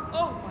 God.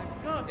 Oh, my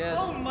God. Yes.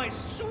 Oh, my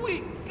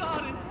sweet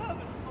God in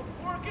heaven.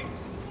 A working,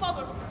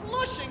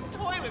 mother-flushing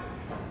toilet.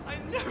 I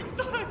never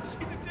thought I'd see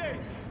the day.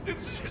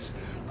 It's just...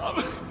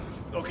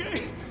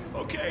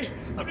 okay.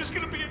 I'm just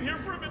gonna be in here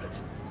for a minute.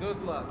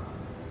 Good luck.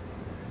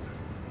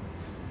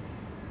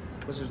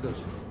 What is this?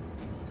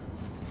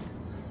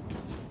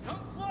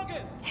 Don't plug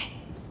it!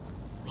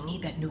 We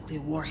need that nuclear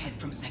warhead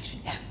from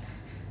Section F.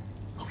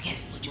 Go get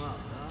it, Stu.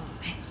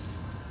 Thanks.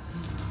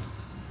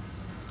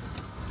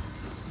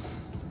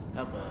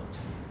 How about...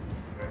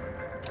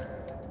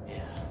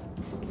 Yeah.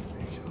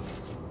 There you go.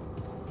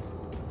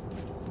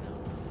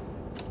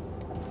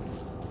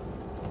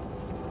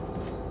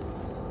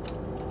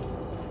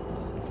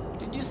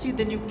 Did you see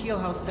the new kill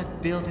house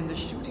set built in the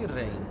shooting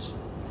range?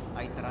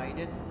 I tried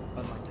it,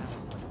 but my time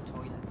was like a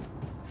toilet.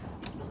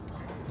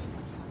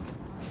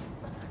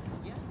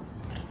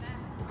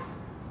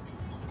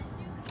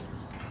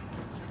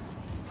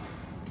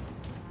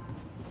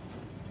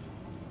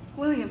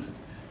 William.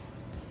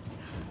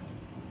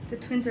 The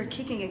twins are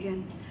kicking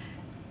again.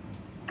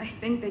 I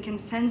think they can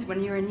sense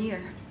when you're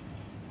near.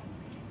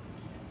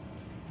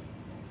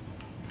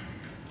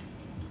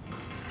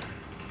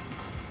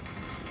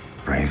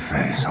 Brave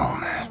face, old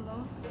man.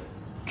 Hello?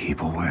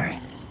 Keep away.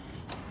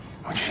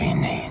 What she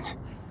needs,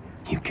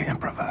 you can't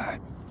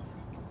provide.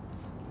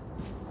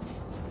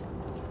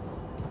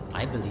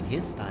 I believe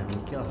his time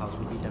in kill house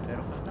will be the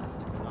very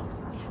fantastic.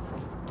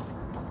 Yes.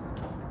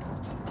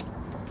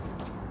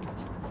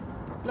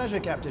 Pleasure,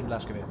 Captain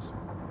Blazkowicz.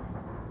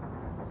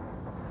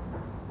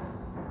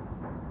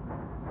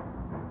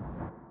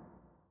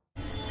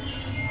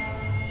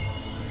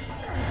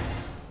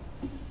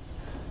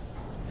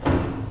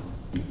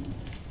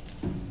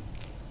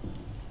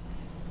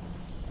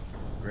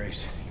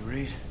 Grace, you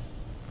read?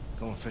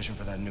 Going fishing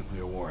for that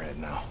nuclear warhead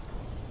now.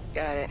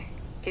 Got it.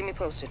 Keep me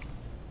posted.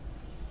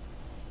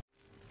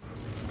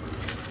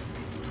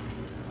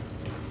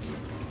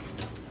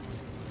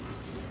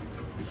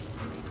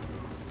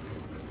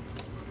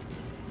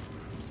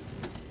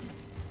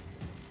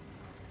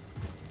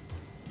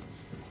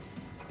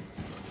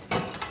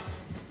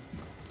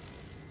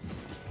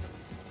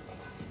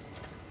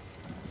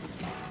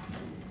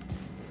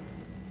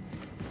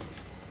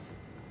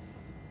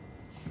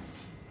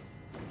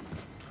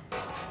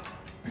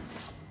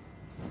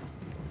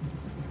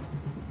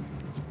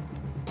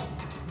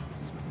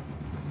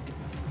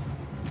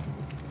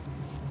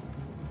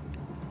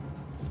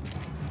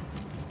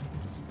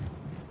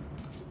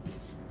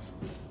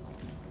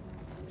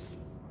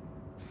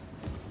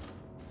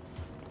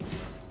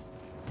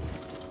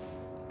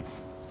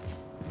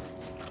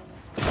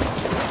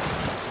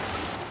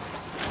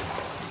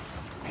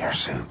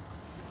 suit.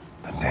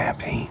 The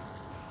damp heat,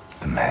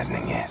 the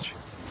maddening itch.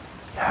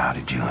 How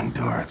did you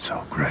endure it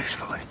so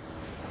gracefully?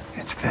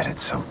 It's fitted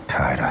so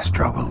tight I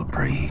struggle to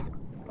breathe.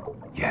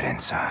 Yet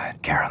inside,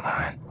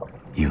 Caroline,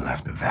 you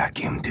left a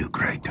vacuum too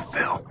great to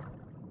fill.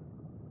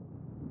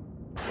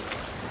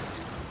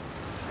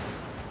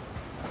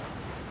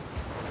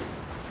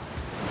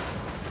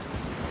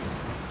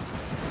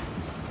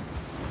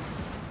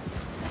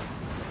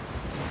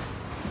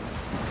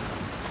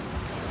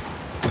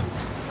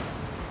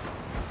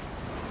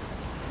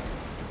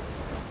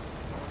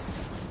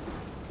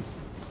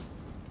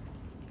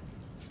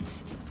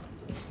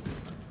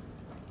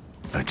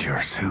 But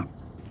your suit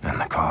and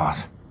the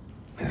cause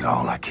is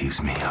all that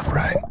keeps me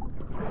upright.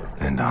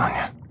 And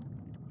Anya,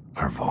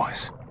 her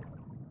voice,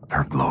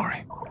 her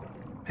glory,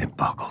 it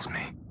buckles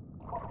me.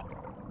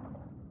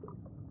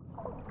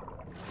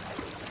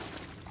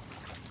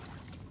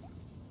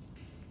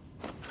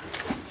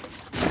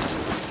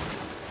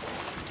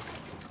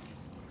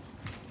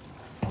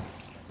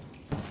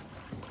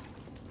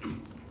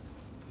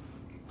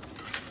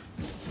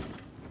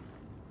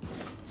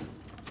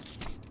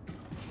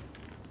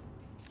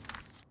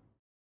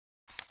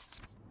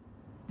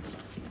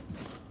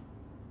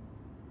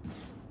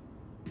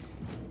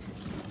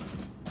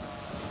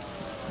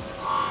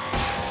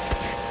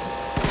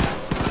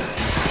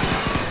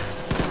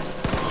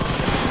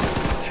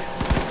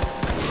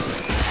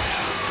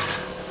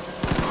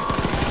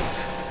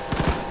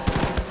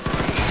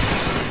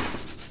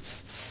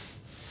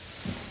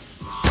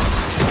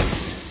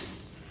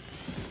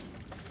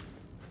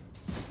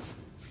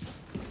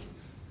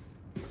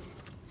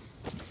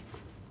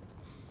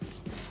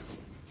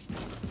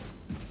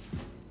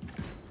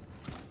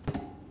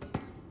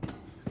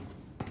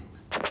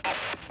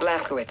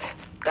 Blazkowicz,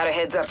 got a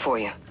heads up for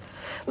you.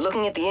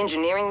 Looking at the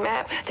engineering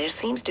map, there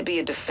seems to be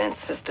a defense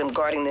system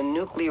guarding the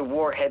nuclear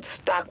warhead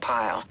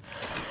stockpile.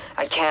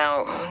 I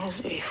count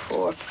 3,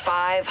 4,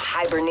 5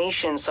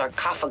 hibernation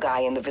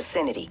sarcophagi in the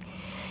vicinity.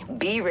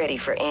 Be ready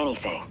for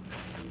anything.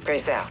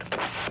 Grace out.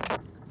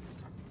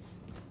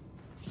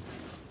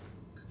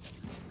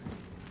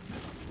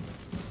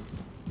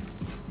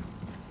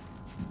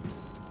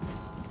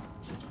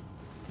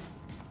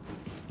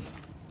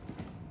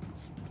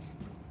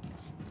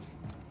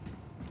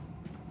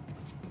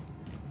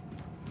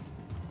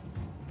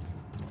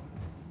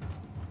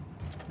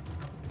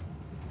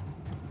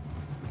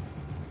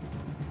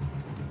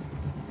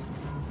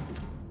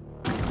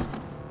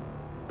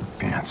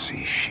 Can't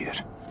see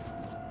shit.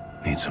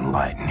 Need some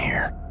light in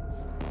here.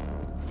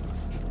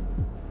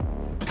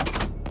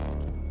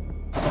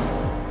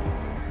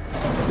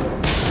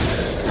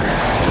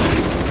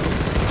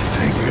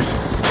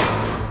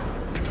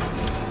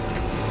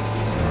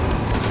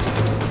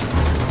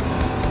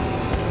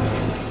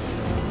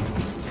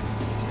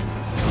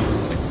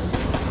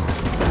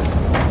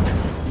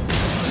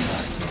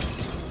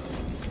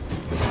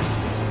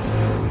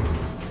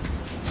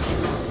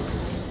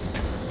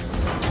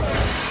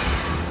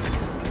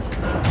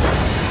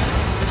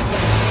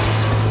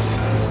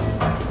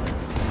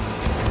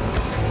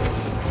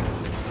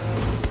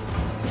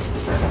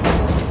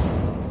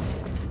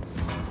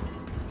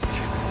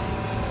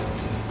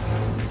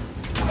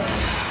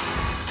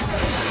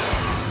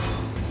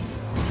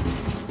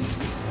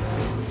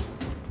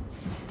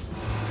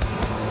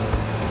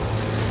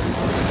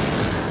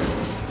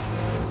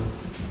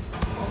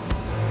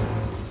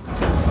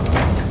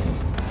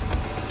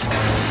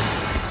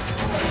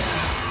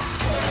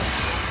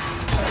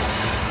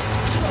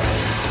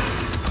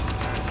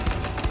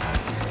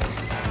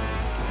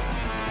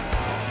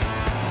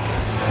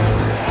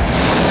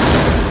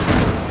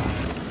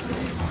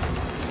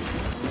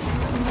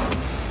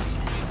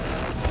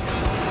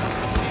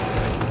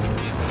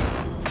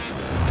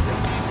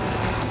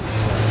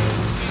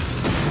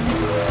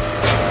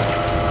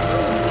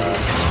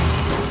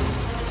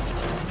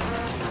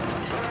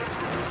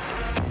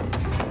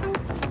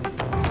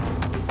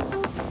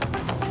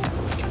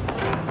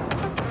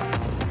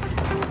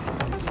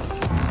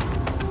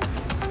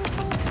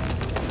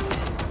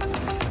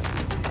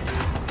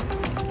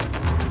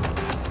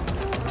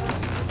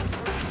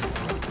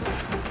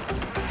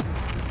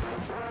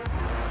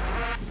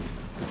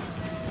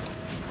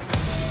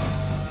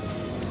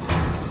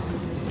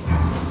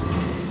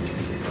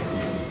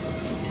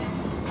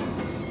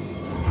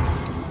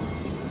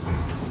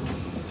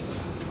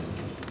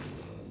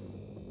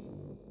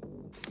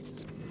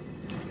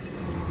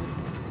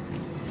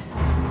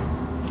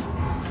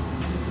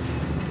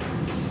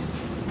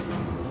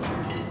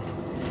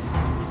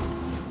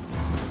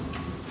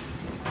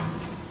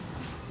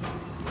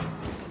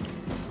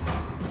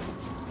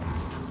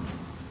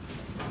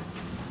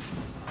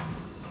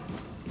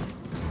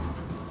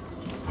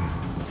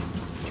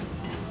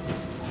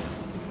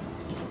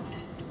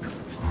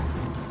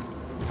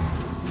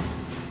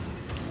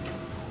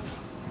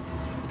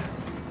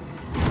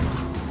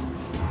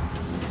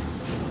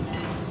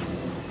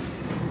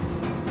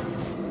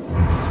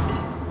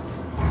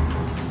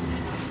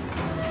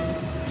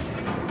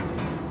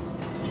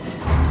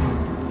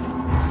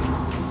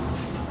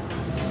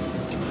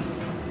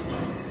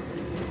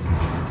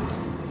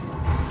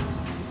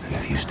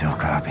 still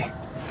copy?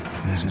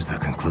 This is the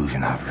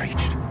conclusion I've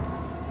reached.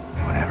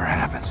 Whatever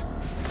happens,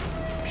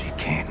 she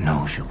can't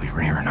know she'll be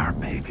rearing our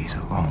babies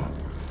alone.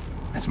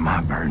 That's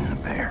my burden to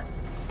bear,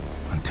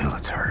 until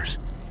it's hers.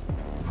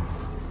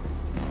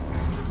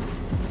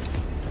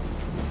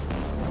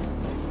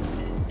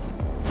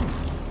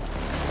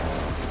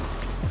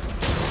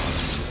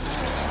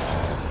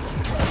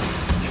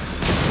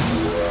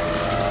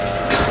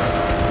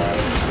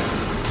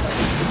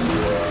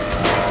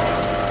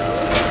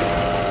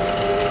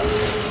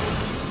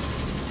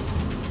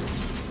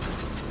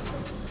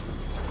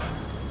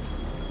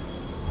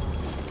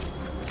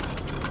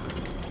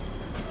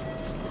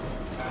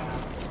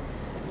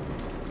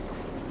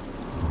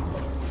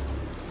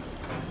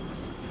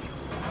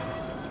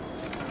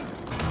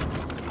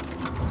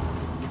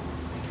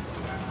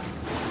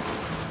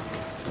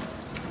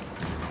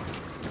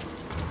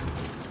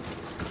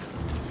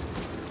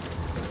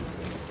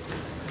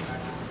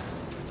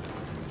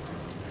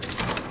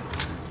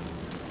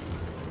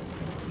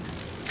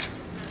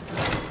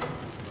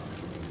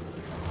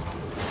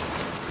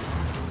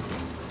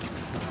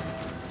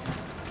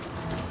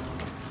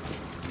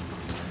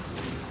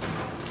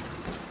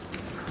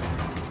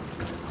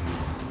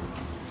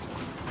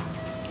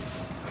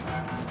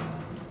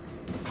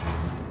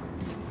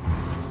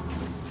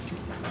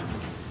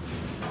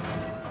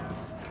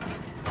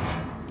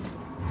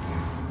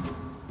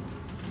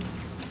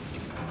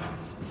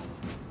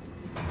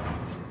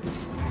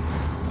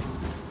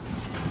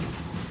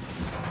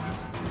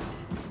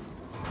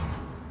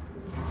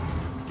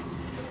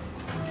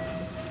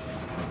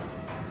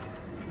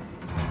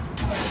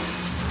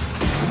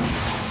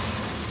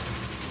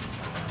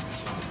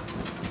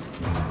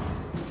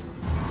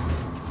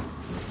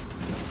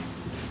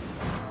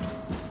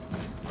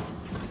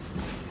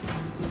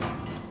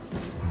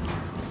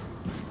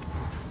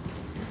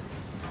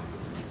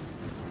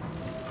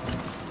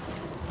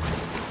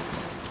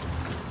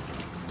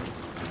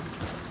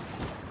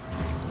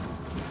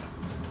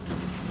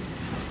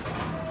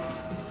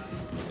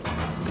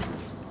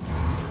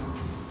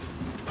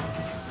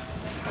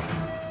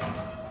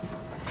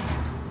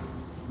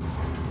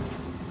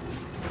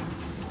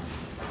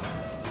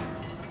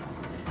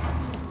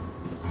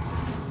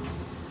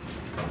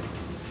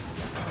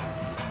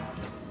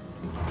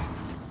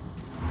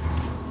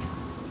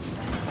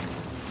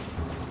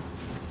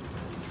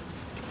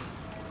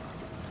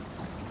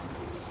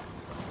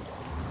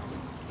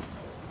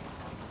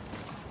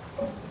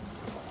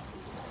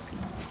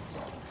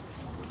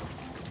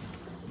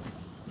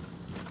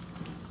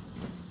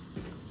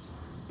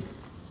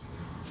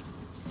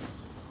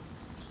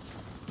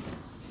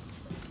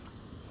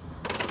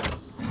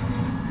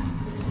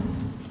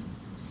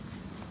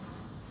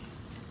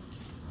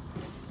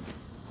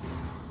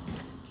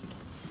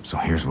 So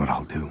here's what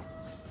I'll do.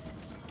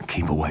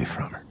 Keep away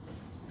from her.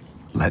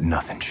 Let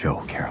nothing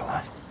show,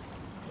 Caroline.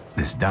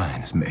 This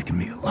dying is making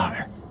me a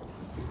liar.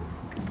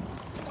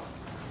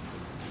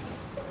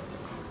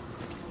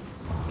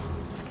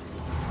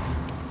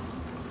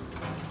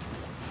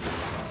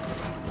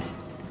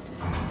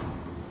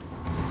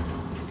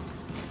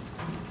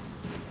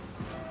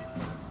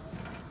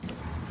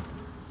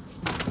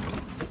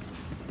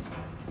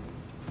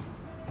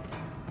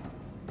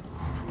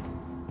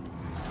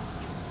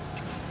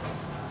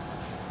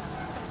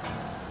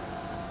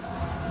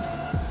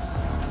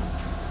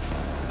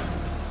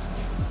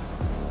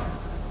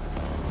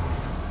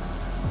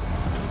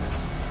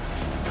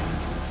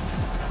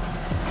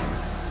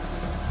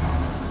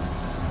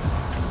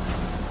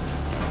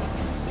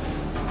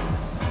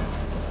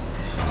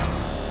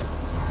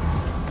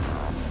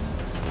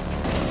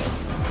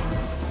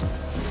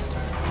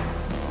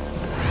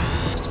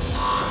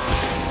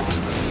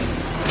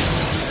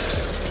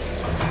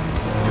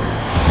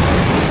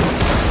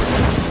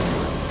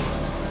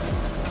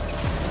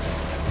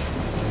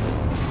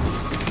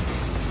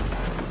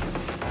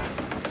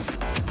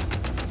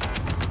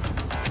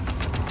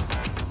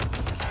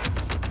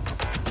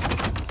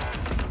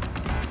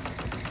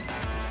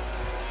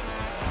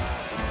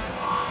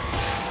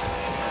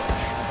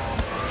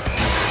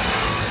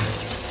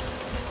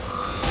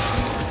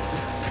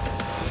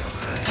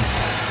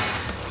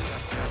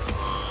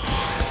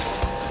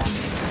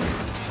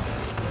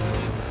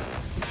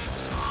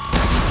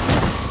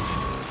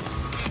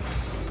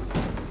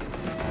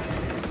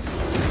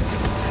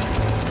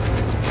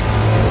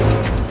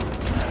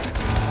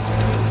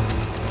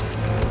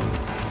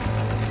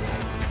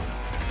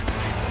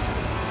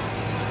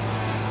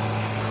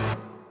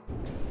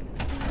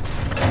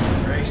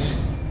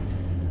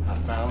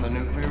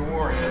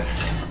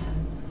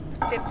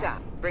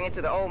 Tip-top. Bring it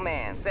to the old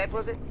man. Set,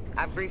 was it?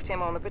 I briefed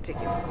him on the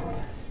particulars.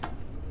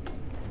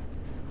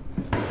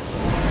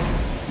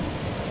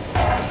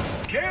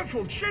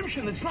 Careful,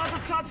 Chimshin, it's not the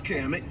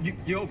Satsuki.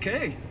 You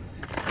okay?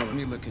 Well, let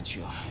me look at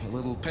you. You're a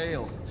little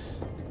pale.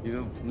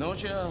 You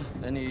nausea?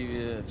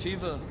 Any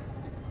fever?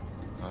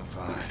 I'm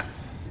fine.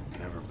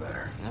 Never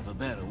better. Never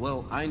better.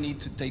 Well, I need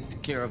to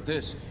take care of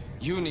this.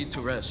 You need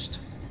to rest.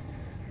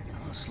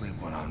 I'll sleep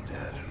when I'm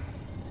dead.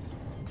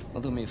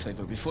 Well, do me a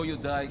favor. Before you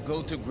die,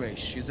 go to Grace.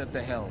 She's at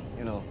the helm.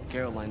 You know,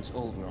 Caroline's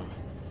old room.